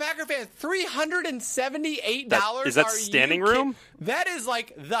go as a Packer fan. $378. Is that standing room? That is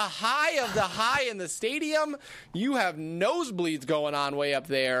like the high of the high in the stadium. You have nosebleeds going on way up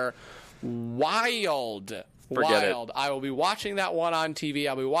there. Wild. Forget it. I will be watching that one on TV.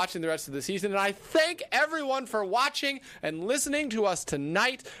 I'll be watching the rest of the season. And I thank everyone for watching and listening to us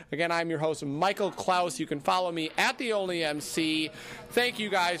tonight. Again, I'm your host, Michael Clouse. You can follow me at The Only MC. Thank you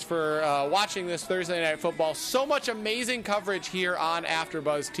guys for watching this Thursday Night Football. So much amazing coverage here on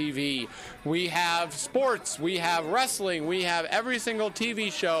AfterBuzz TV. We have sports, we have wrestling, we have every single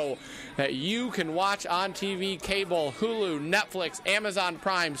TV show that you can watch on TV, cable, Hulu, Netflix, Amazon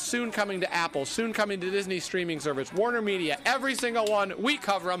Prime, soon coming to Apple, soon coming to Disney streaming service, Warner Media, every single one. We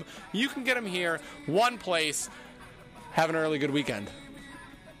cover them. You can get them here, one place. Have an early good weekend.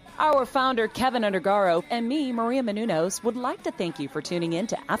 Our founder, Kevin Undergaro, and me, Maria Menounos, would like to thank you for tuning in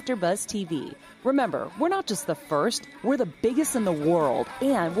to AfterBuzz TV. Remember, we're not just the first, we're the biggest in the world,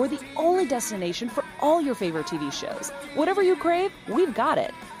 and we're the only destination for all your favorite TV shows. Whatever you crave, we've got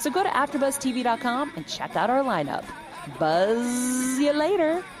it. So go to AfterBuzzTV.com and check out our lineup. Buzz you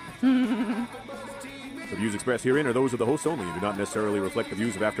later. The views expressed herein are those of the hosts only and do not necessarily reflect the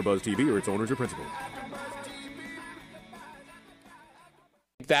views of AfterBuzz TV or its owners or principals.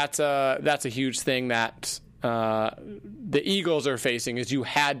 That's a huge thing that the Eagles are facing is you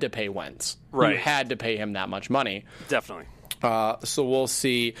had to pay Wentz. Right. You had to pay him that much money. Definitely. So we'll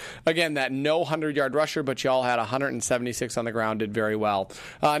see. Again, that no 100-yard rusher, but y'all had 176 on the ground, did very well.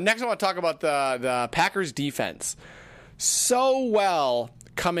 Next, I want to talk about the Packers defense. So well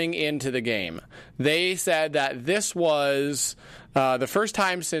coming into the game. They said that this was the first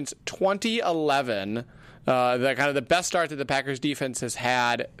time since 2011, the kind of the best start that the Packers defense has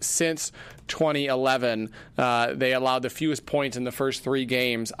had since 2011. They allowed the fewest points in the first 3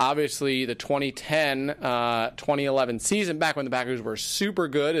 games. Obviously, the 2010-2011 season, back when the Packers were super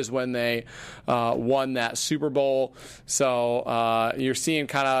good, is when they won that Super Bowl. So you're seeing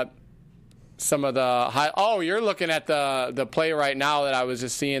kind of some of the high. Oh, you're looking at the play right now that I was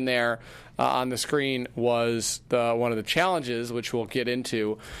just seeing there on the screen was one of the challenges, which we'll get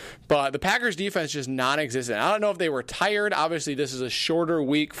into. But the Packers defense just non-existent. I don't know if they were tired. Obviously, this is a shorter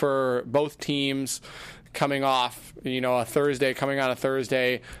week for both teams, coming off, a Thursday, coming on a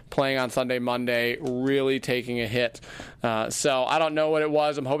Thursday, playing on Sunday, Monday, really taking a hit. So I don't know what it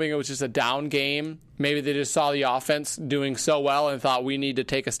was. I'm hoping it was just a down game. Maybe they just saw the offense doing so well and thought we need to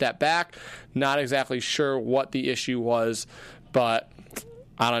take a step back. Not exactly sure what the issue was, but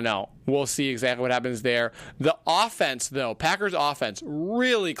I don't know. We'll see exactly what happens there. The offense, though, Packers offense,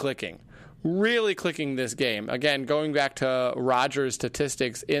 really clicking this game. Again, going back to Rodgers'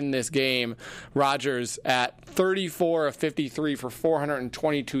 statistics in this game, Rodgers at 34 of 53 for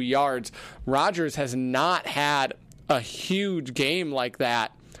 422 yards. Rodgers has not had a huge game like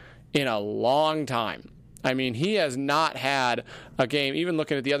that in a long time. I mean, he has not had a game, even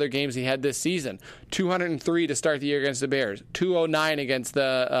looking at the other games he had this season, 203 to start the year against the Bears, 209 against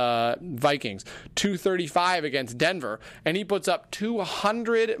the Vikings, 235 against Denver, and he puts up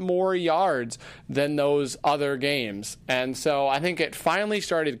 200 more yards than those other games. And so I think it finally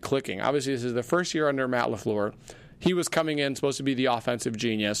started clicking. Obviously, this is the first year under Matt LaFleur. He was coming in, supposed to be the offensive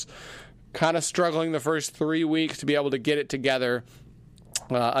genius, kind of struggling the first 3 weeks to be able to get it together.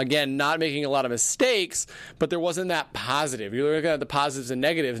 Again, not making a lot of mistakes, but there wasn't that positive. You're looking at the positives and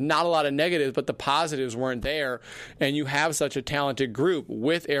negatives. Not a lot of negatives, but the positives weren't there. And you have such a talented group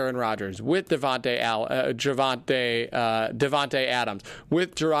with Aaron Rodgers, with Devontae Adams,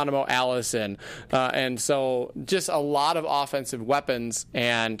 with Geronimo Allison. And so just a lot of offensive weapons,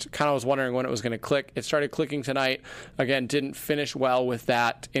 and kind of was wondering when it was going to click. It started clicking tonight. Again, didn't finish well with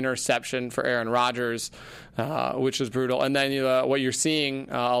that interception for Aaron Rodgers, which was brutal. And then what you're seeing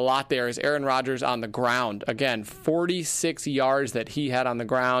a lot there is Aaron Rodgers on the ground. Again, 46 yards that he had on the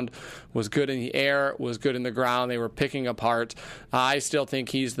ground, was good in the air, was good in the ground. They were picking apart. I still think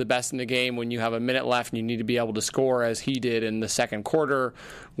he's the best in the game when you have a minute left and you need to be able to score, as he did in the second quarter,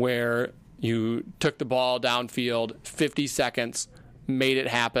 where you took the ball downfield, 50 seconds, made it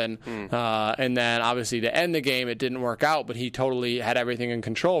happen. And then obviously to end the game, it didn't work out, but he totally had everything in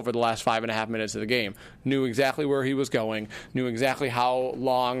control for the last 5.5 minutes of the game. Knew exactly where he was going, knew exactly how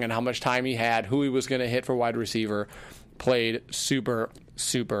long and how much time he had, who he was going to hit for wide receiver. Played super,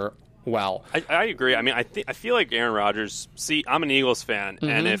 super well. I agree. I mean, I feel like Aaron Rodgers, I'm an Eagles fan,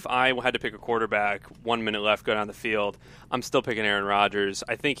 and if I had to pick a quarterback, 1 minute left, go down the field, I'm still picking Aaron Rodgers.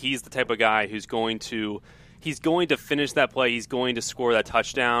 I think he's the type of guy who's going to finish that play. He's going to score that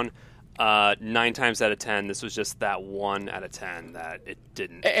touchdown. 9 times out of 10, this was just that 1 out of 10 that it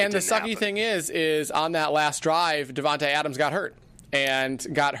didn't. And the sucky thing is on that last drive, Devontae Adams got hurt. And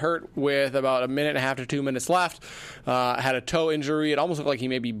got hurt with about 1.5 to 2 minutes left. Had a toe injury. It almost looked like he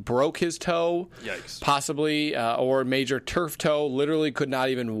maybe broke his toe. Yikes. Possibly, or major turf toe. Literally could not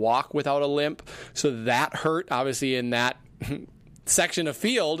even walk without a limp. So that hurt. Obviously, in that section of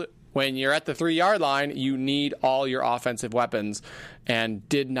field, when you're at the 3-yard line, you need all your offensive weapons, and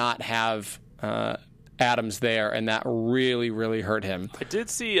did not have Adams there, and that really, really hurt him. I did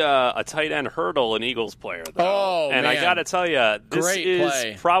see a tight end hurdle an Eagles player, though. Oh, and man. I got to tell you, this Great is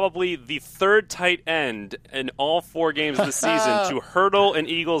play. Probably the 3rd tight end in all 4 games of the season to hurdle an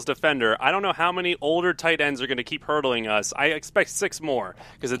Eagles defender. I don't know how many older tight ends are going to keep hurdling us. I expect 6 more,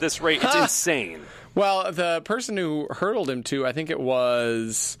 because at this rate, it's insane. Well, the person who hurdled him to, I think it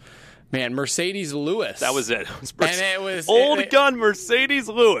was... Mercedes Lewis. That was it. And it was gun Mercedes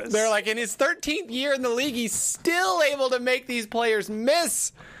Lewis. They're like, in his 13th year in the league, he's still able to make these players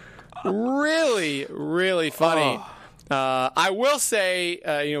miss. Really, really funny. I will say,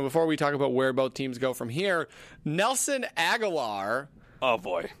 before we talk about where both teams go from here, Nelson Aguilar. Oh,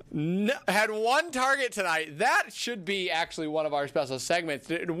 boy. Had 1 target tonight. That should be actually one of our special segments.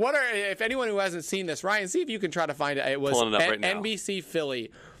 If anyone who hasn't seen this, Ryan, see if you can try to find it. It was Pulling it up right now. NBC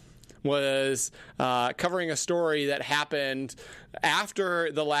Philly was covering a story that happened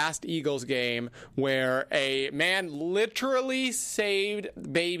after the last Eagles game, where a man literally saved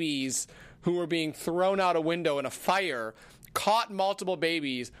babies who were being thrown out a window in a fire, caught multiple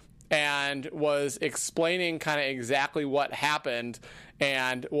babies, and was explaining kind of exactly what happened.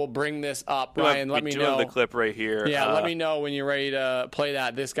 And we'll bring this up. Ryan, let me know. We do have the clip right here. Yeah, let me know when you're ready to play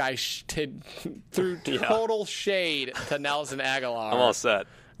that. This guy threw total shade to Nelson Aguilar. I'm all set.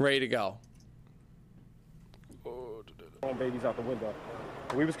 Ready to go. Throwing babies out the window.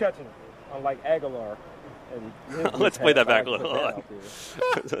 We was catching them, unlike Aguilar. And let's play that back a little.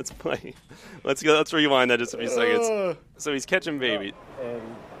 Let's play. Let's go. Let's rewind that just a few seconds. So he's catching baby. And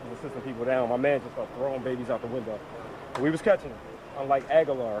he's assisting people down. My man just started throwing babies out the window. We was catching them, unlike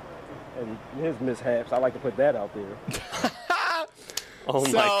Aguilar and his mishaps. I like to put that out there.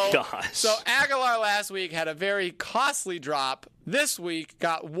 My gosh. So Aguilar last week had a very costly drop. This week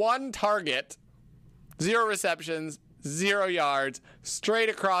got 1 target, 0 receptions, 0 yards, straight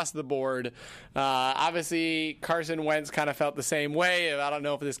across the board. Obviously, Carson Wentz kind of felt the same way. I don't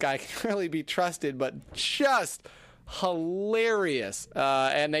know if this guy can really be trusted, but just hilarious.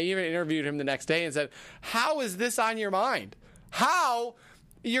 And they even interviewed him the next day and said, how is this on your mind? How?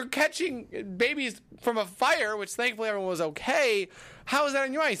 You're catching babies from a fire, which thankfully everyone was okay. How is that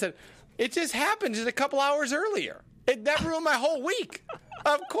on your mind? He said, it just happened just a couple hours earlier. That ruined my whole week.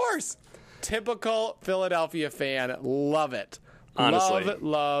 Of course. Typical Philadelphia fan. Love it. Honestly.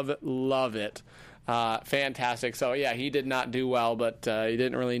 Love it. Fantastic. So, yeah, he did not do well, but you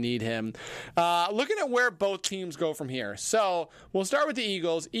didn't really need him. Looking at where both teams go from here. So, we'll start with the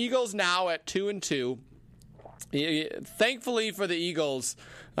Eagles. Eagles now at 2-2. Thankfully for the Eagles,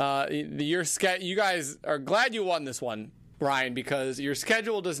 you guys are glad you won this one, Ryan, because your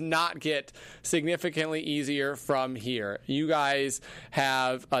schedule does not get significantly easier from here. You guys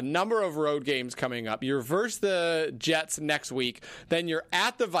have a number of road games coming up. You're versus the Jets next week. Then you're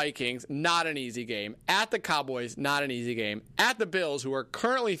at the Vikings, not an easy game. At the Cowboys, not an easy game. At the Bills, who are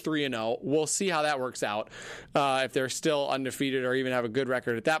currently 3-0. We'll see how that works out, if they're still undefeated or even have a good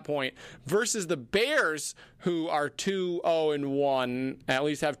record at that point. Versus the Bears, who are 2-0-1, at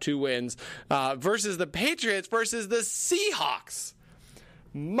least have 2 wins, versus the Patriots, versus the Seahawks.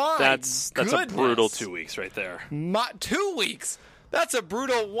 That's a brutal 2 weeks right there. 2 weeks. That's a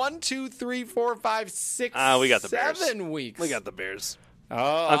brutal 1, 2, 3, 4, 5, 6, we got the 7 Bears. weeks. We got the Bears.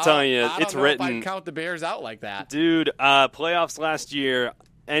 Oh, I'm telling you, I it's don't know written. if I'd count the Bears out like that, dude. Playoffs last year.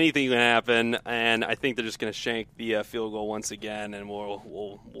 Anything can happen, and I think they're just going to shank the field goal once again, and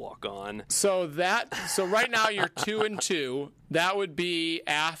we'll walk on. So right now you're 2-2. That would be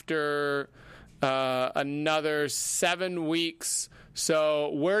after another 7 weeks. So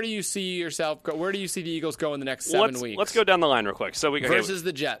where do you see yourself go? Where do you see the Eagles go in the next 7 weeks? Let's go down the line real quick. So versus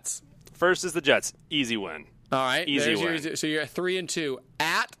the Jets. First is the Jets. Easy win. All right. Easy win. So you're at 3-2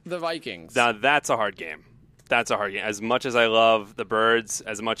 at the Vikings. Now that's a hard game. That's a hard game. As much as I love the Birds,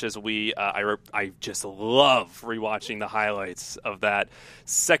 as much as I just love rewatching the highlights of that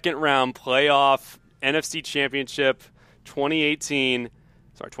second round playoff NFC Championship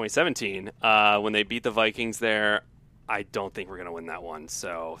 2017, when they beat the Vikings there. I don't think we're going to win that one.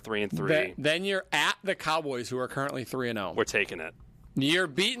 So 3-3. Then you're at the Cowboys, who are currently 3-0. We're taking it. You're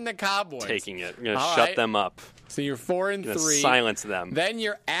beating the Cowboys. Taking it. We're going to shut them up. So you're 4-3. Silence them. Then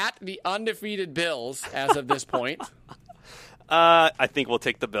you're at the undefeated Bills as of this point. I think we'll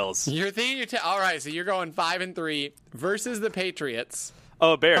take the Bills. You're thinking all right. So you're going 5-3 versus the Patriots.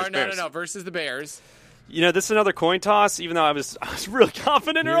 Oh, Bears. No. Versus the Bears. You know, this is another coin toss. Even though I was really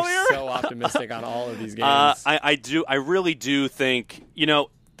confident earlier. You're so optimistic on all of these games. I really do think.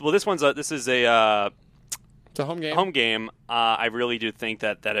 This is a. It's a home game. Home game. I really do think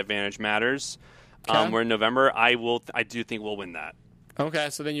that advantage matters. Okay. We're in November. I do think we'll win that. Okay,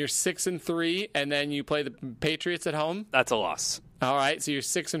 so then you're 6-3, and then you play the Patriots at home. That's a loss. All right, so you're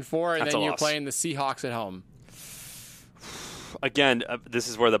 6-4, and That's then you're loss. playing the Seahawks at home. Again, this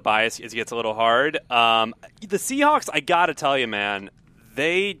is where the bias gets a little hard. The Seahawks, I gotta tell you, man,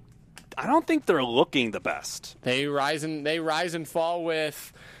 I don't think they're looking the best. They rise and fall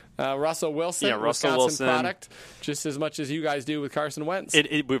with Russell Wilson, Russell Wisconsin Wilson product, just as much as you guys do with Carson Wentz.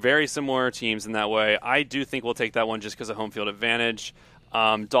 We're very similar teams in that way. I do think we'll take that one just because of home field advantage.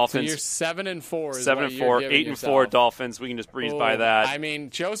 Dolphins. So you're 7-4. 7-4, 8-4 Dolphins. We can just breeze by that. I mean,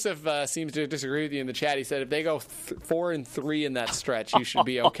 Joseph seems to disagree with you in the chat. He said if they go 4-3 in that stretch, you should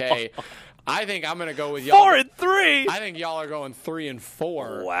be okay. I think I'm going to go with y'all. 4-3. I think y'all are going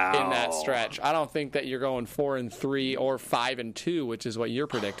 3-4 wow. in that stretch. I don't think that you're going 4-3 or 5-2, which is what you're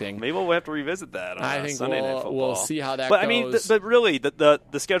predicting. Maybe we'll have to revisit that. I think Sunday Night Football. we'll see how that goes. goes. I mean, but really,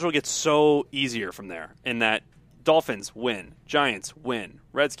 the schedule gets so easier from there. In that Dolphins win, Giants win,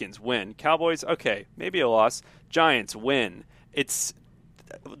 Redskins win, Cowboys okay, maybe a loss. Giants win. It's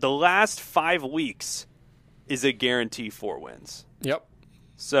the last 5 weeks is a guarantee 4 wins. Yep.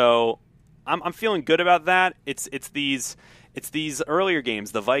 So I'm feeling good about that. It's these earlier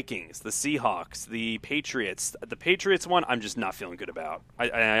games, the Vikings, the Seahawks, the Patriots. The Patriots one, I'm just not feeling good about.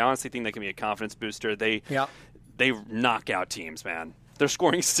 I honestly think that can be a confidence booster. They knock out teams, man. They're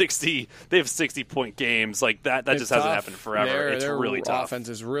scoring 60. They have 60-point games. Like that just hasn't happened forever. It's really tough. Offense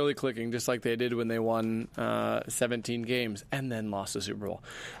is really clicking, just like they did when they won 17 games and then lost the Super Bowl.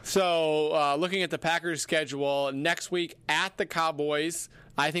 So looking at the Packers' schedule, next week at the Cowboys,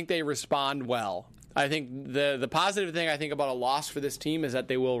 I think they respond well. I think the positive thing I think about a loss for this team is that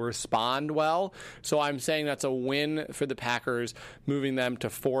they will respond well. So I'm saying that's a win for the Packers, moving them to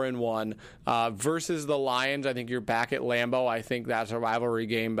 4-1. Versus the Lions, I think you're back at Lambeau. I think that's a rivalry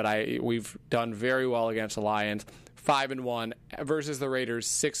game, but we've done very well against the Lions. 5-1 versus the Raiders,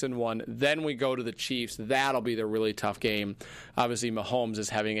 6-1. Then we go to the Chiefs. That'll be the really tough game. Obviously, Mahomes is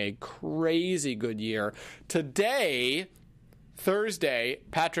having a crazy good year. Today, Thursday,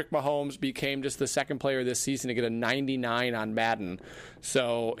 Patrick Mahomes became just the second player this season to get a 99 on Madden.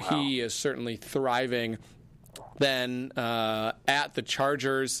 So He is certainly thriving. Then at the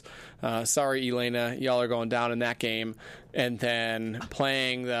Chargers, sorry, Elena, y'all are going down in that game. And then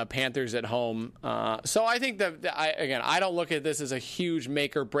playing the Panthers at home. So I think I don't look at this as a huge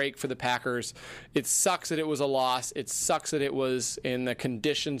make or break for the Packers. It sucks that it was a loss. It sucks that it was in the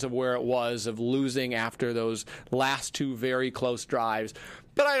conditions of where it was, of losing after those last two very close drives.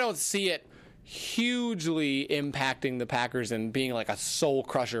 But I don't see it hugely impacting the Packers and being like a soul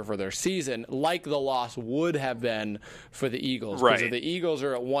crusher for their season, like the loss would have been for the Eagles. Right. Because if the Eagles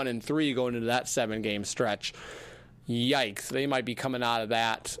are at 1-3 going into that 7-game stretch, yikes! They might be coming out of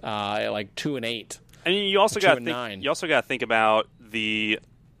that at like 2-8. And you also got to think about the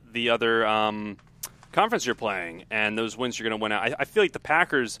other conference you're playing and those wins you're going to win out. I feel like the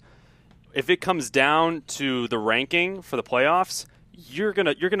Packers, if it comes down to the ranking for the playoffs, you're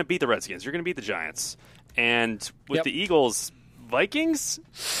gonna beat the Redskins. You're gonna beat the Giants. And with the Eagles, Vikings,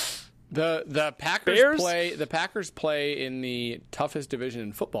 the Packers Bears? The Packers play in the toughest division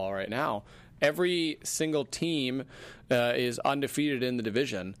in football right now. Every single team is undefeated in the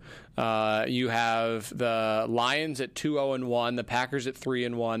division. You have the Lions at 2-0-1, the Packers at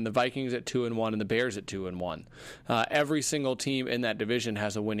 3-1, the Vikings at 2-1, and the Bears at 2-1. Every single team in that division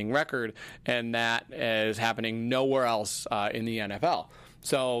has a winning record, and that is happening nowhere else in the NFL.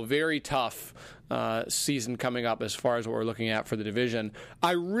 So very tough season coming up as far as what we're looking at for the division.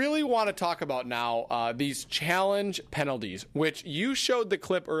 I really want to talk about now these challenge penalties, which you showed the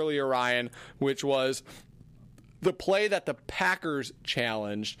clip earlier, Ryan, which was the play that the Packers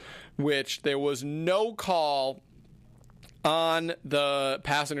challenged, which there was no call on the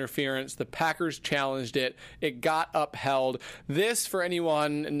pass interference. The Packers challenged it. It got upheld. This, for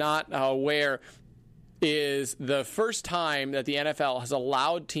anyone not aware, is the first time that the NFL has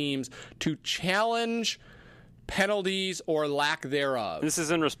allowed teams to challenge penalties or lack thereof. This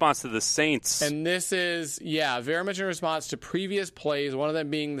is in response to the Saints. And this is, very much in response to previous plays, one of them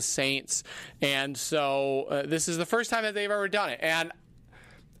being the Saints. And so this is the first time that they've ever done it. And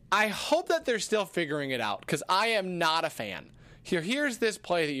I hope that they're still figuring it out, because I am not a fan. Here's this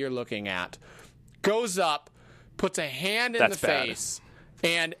play that you're looking at. Goes up, puts a hand in the face,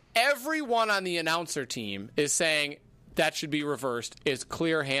 and everyone on the announcer team is saying that should be reversed. It's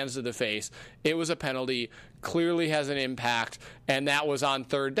clear hands to the face. It was a penalty, clearly has an impact, and that was on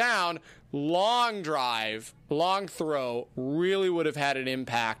third down. Long drive, long throw, really would have had an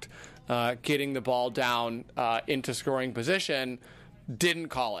impact getting the ball down into scoring position. Didn't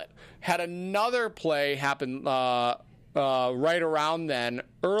call it. Had another play happen right around then,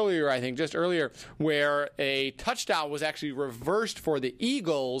 earlier, I think, just earlier, where a touchdown was actually reversed for the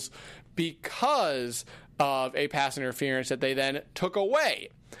Eagles because of a pass interference that they then took away.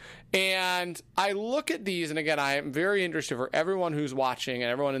 And I look at these, and again, I am very interested for everyone who's watching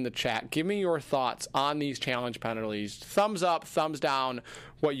and everyone in the chat. Give me your thoughts on these challenge penalties. Thumbs up, thumbs down,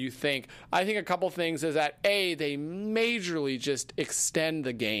 what you think. I think a couple things is that, A, they majorly just extend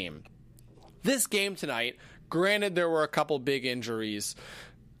the game. This game tonight, granted there were a couple big injuries,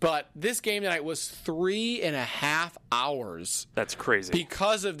 but this game tonight was 3.5 hours. That's crazy.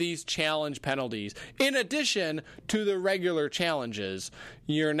 Because of these challenge penalties. In addition to the regular challenges,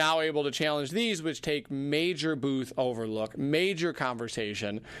 you're now able to challenge these, which take major booth overlook, major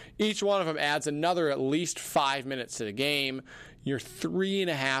conversation. Each one of them adds another at least 5 minutes to the game. You're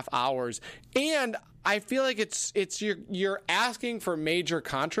 3.5 hours. And I feel like you're asking for major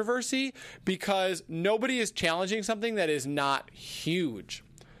controversy because nobody is challenging something that is not huge.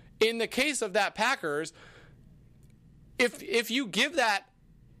 In the case of that Packers, if you give that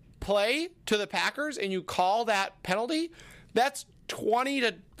play to the Packers and you call that penalty, that's 20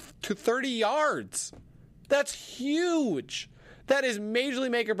 to 30 yards. That's huge. That is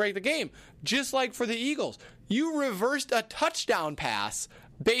majorly make or break the game. Just like for the Eagles, you reversed a touchdown pass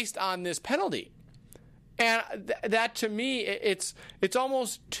based on this penalty. And that to me, it's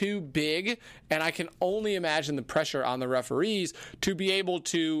almost too big, and I can only imagine the pressure on the referees to be able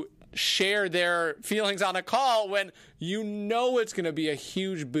to share their feelings on a call when you know it's going to be a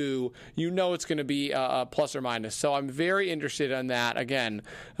huge boo, you know it's going to be a plus or minus. So I'm very interested in that. Again,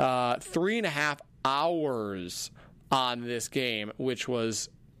 3.5 hours on this game, which was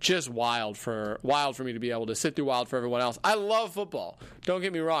just wild for me to be able to sit through, wild for everyone else. I love football, don't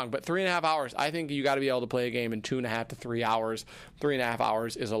get me wrong, but 3.5 hours, I think you got to be able to play a game in 2.5 to 3 hours. 3.5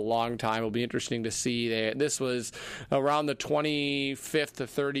 hours is a long time. It'll be interesting to see. This was around the 25th to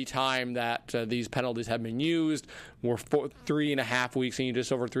 30th time that these penalties have been used. We're 3.5 weeks in,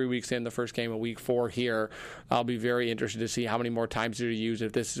 just over 3 weeks in, the first game of week 4 here. I'll be very interested to see how many more times they're used,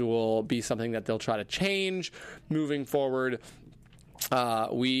 if this will be something that they'll try to change moving forward.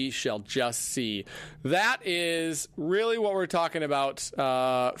 We shall just see. That is really what we're talking about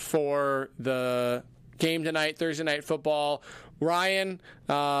for the game tonight, Thursday Night Football. Ryan,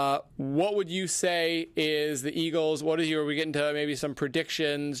 what would you say is the Eagles? Are we getting to maybe some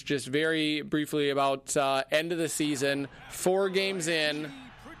predictions, just very briefly about end of the season, 4 games in.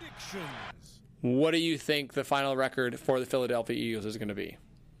 What do you think the final record for the Philadelphia Eagles is going to be?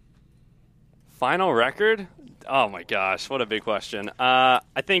 Final record? Oh my gosh, what a big question. I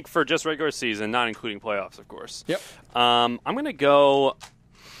think for just regular season, not including playoffs, of course. Yep. I'm gonna go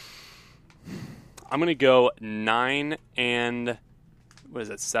 9 and what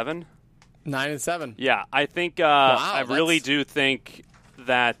is it, 7? 9 and 7. Yeah, I think Wow, I really do think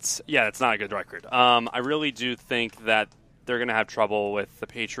that it's not a good record. I really do think that they're gonna have trouble with the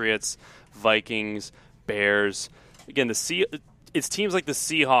Patriots, Vikings, Bears. Again, it's teams like the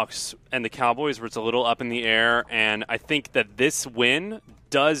Seahawks and the Cowboys where it's a little up in the air, and I think that this win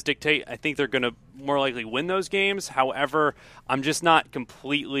does dictate. I think they're going to more likely win those games. However, I'm just not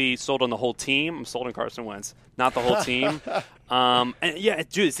completely sold on the whole team. I'm sold on Carson Wentz, not the whole team.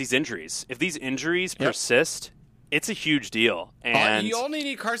 It's these injuries. If these injuries persist, it's a huge deal. And you only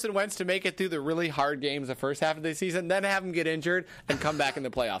need Carson Wentz to make it through the really hard games the first half of the season, then have him get injured and come back in the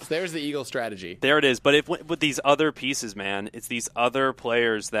playoffs. There's the Eagles' strategy. There it is. But with these other pieces, man, it's these other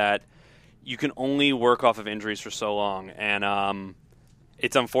players that you can only work off of injuries for so long. And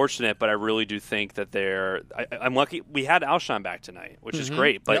it's unfortunate, but I really do think that I'm lucky. We had Alshon back tonight, which is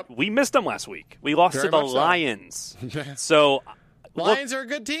great. But we missed him last week. We lost to the Lions. So Lions are a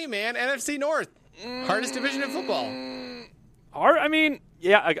good team, man. NFC North. Hardest division in football.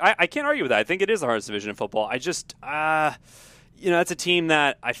 I can't argue with that. I think it is the hardest division in football. I just, it's a team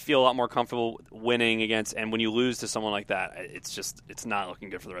that I feel a lot more comfortable winning against. And when you lose to someone like that, it's not looking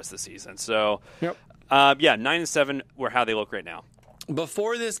good for the rest of the season. So, 9 and 7 were how they look right now.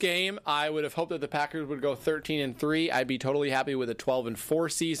 Before this game, I would have hoped that the Packers would go 13-3. I'd be totally happy with a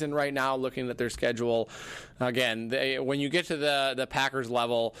 12-4 season right now, looking at their schedule. Again, when you get to the Packers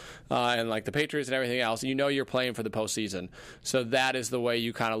level and like the Patriots and everything else, you know you're playing for the postseason. So that is the way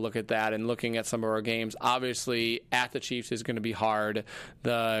you kind of look at that. And looking at some of our games, obviously at the Chiefs is going to be hard.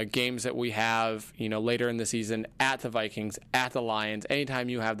 The games that we have, later in the season, at the Vikings, at the Lions, anytime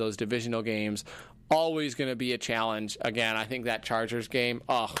you have those divisional games, always going to be a challenge. Again, I think that Chargers game,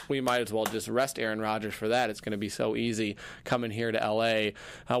 we might as well just rest Aaron Rodgers for that. It's going to be so easy coming here to L.A.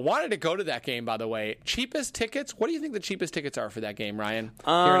 Wanted to go to that game, by the way. Cheapest tickets? What do you think the cheapest tickets are for that game, Ryan,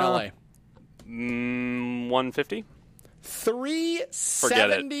 here in L.A.? $150?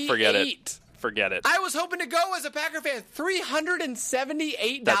 $378. Forget it. I was hoping to go as a Packer fan.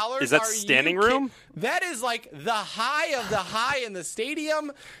 $378. Is that standing room? That is like the high of the high in the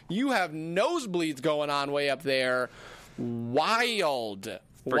stadium. You have nosebleeds going on way up there. Wild.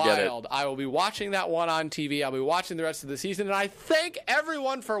 Forget it. I will be watching that one on TV. I'll be watching the rest of the season. And I thank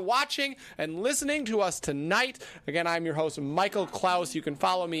everyone for watching and listening to us tonight. Again, I'm your host, Michael Clouse. You can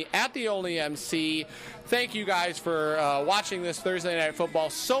follow me at The Only MC. Thank you guys for watching this Thursday Night Football.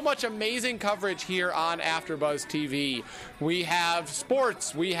 So much amazing coverage here on AfterBuzz TV. We have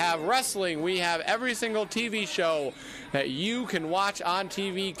sports, we have wrestling, we have every single TV show that you can watch on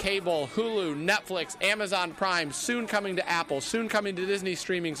TV, cable, Hulu, Netflix, Amazon Prime, soon coming to Apple, soon coming to Disney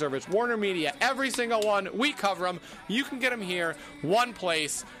streaming service, Warner Media, every single one. We cover them. You can get them here, one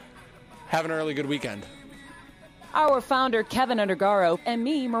place. Have an early good weekend. Our founder, Kevin Undergaro, and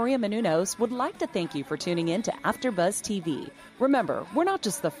me, Maria Menounos, would like to thank you for tuning in to AfterBuzz TV. Remember, we're not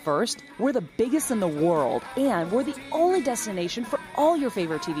just the first, we're the biggest in the world, and we're the only destination for all your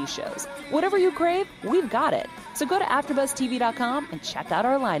favorite TV shows. Whatever you crave, we've got it. So go to AfterBuzzTV.com and check out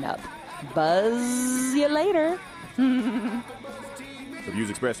our lineup. Buzz you later. The views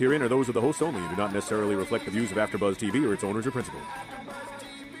expressed herein are those of the hosts only and do not necessarily reflect the views of AfterBuzz TV or its owners or principals.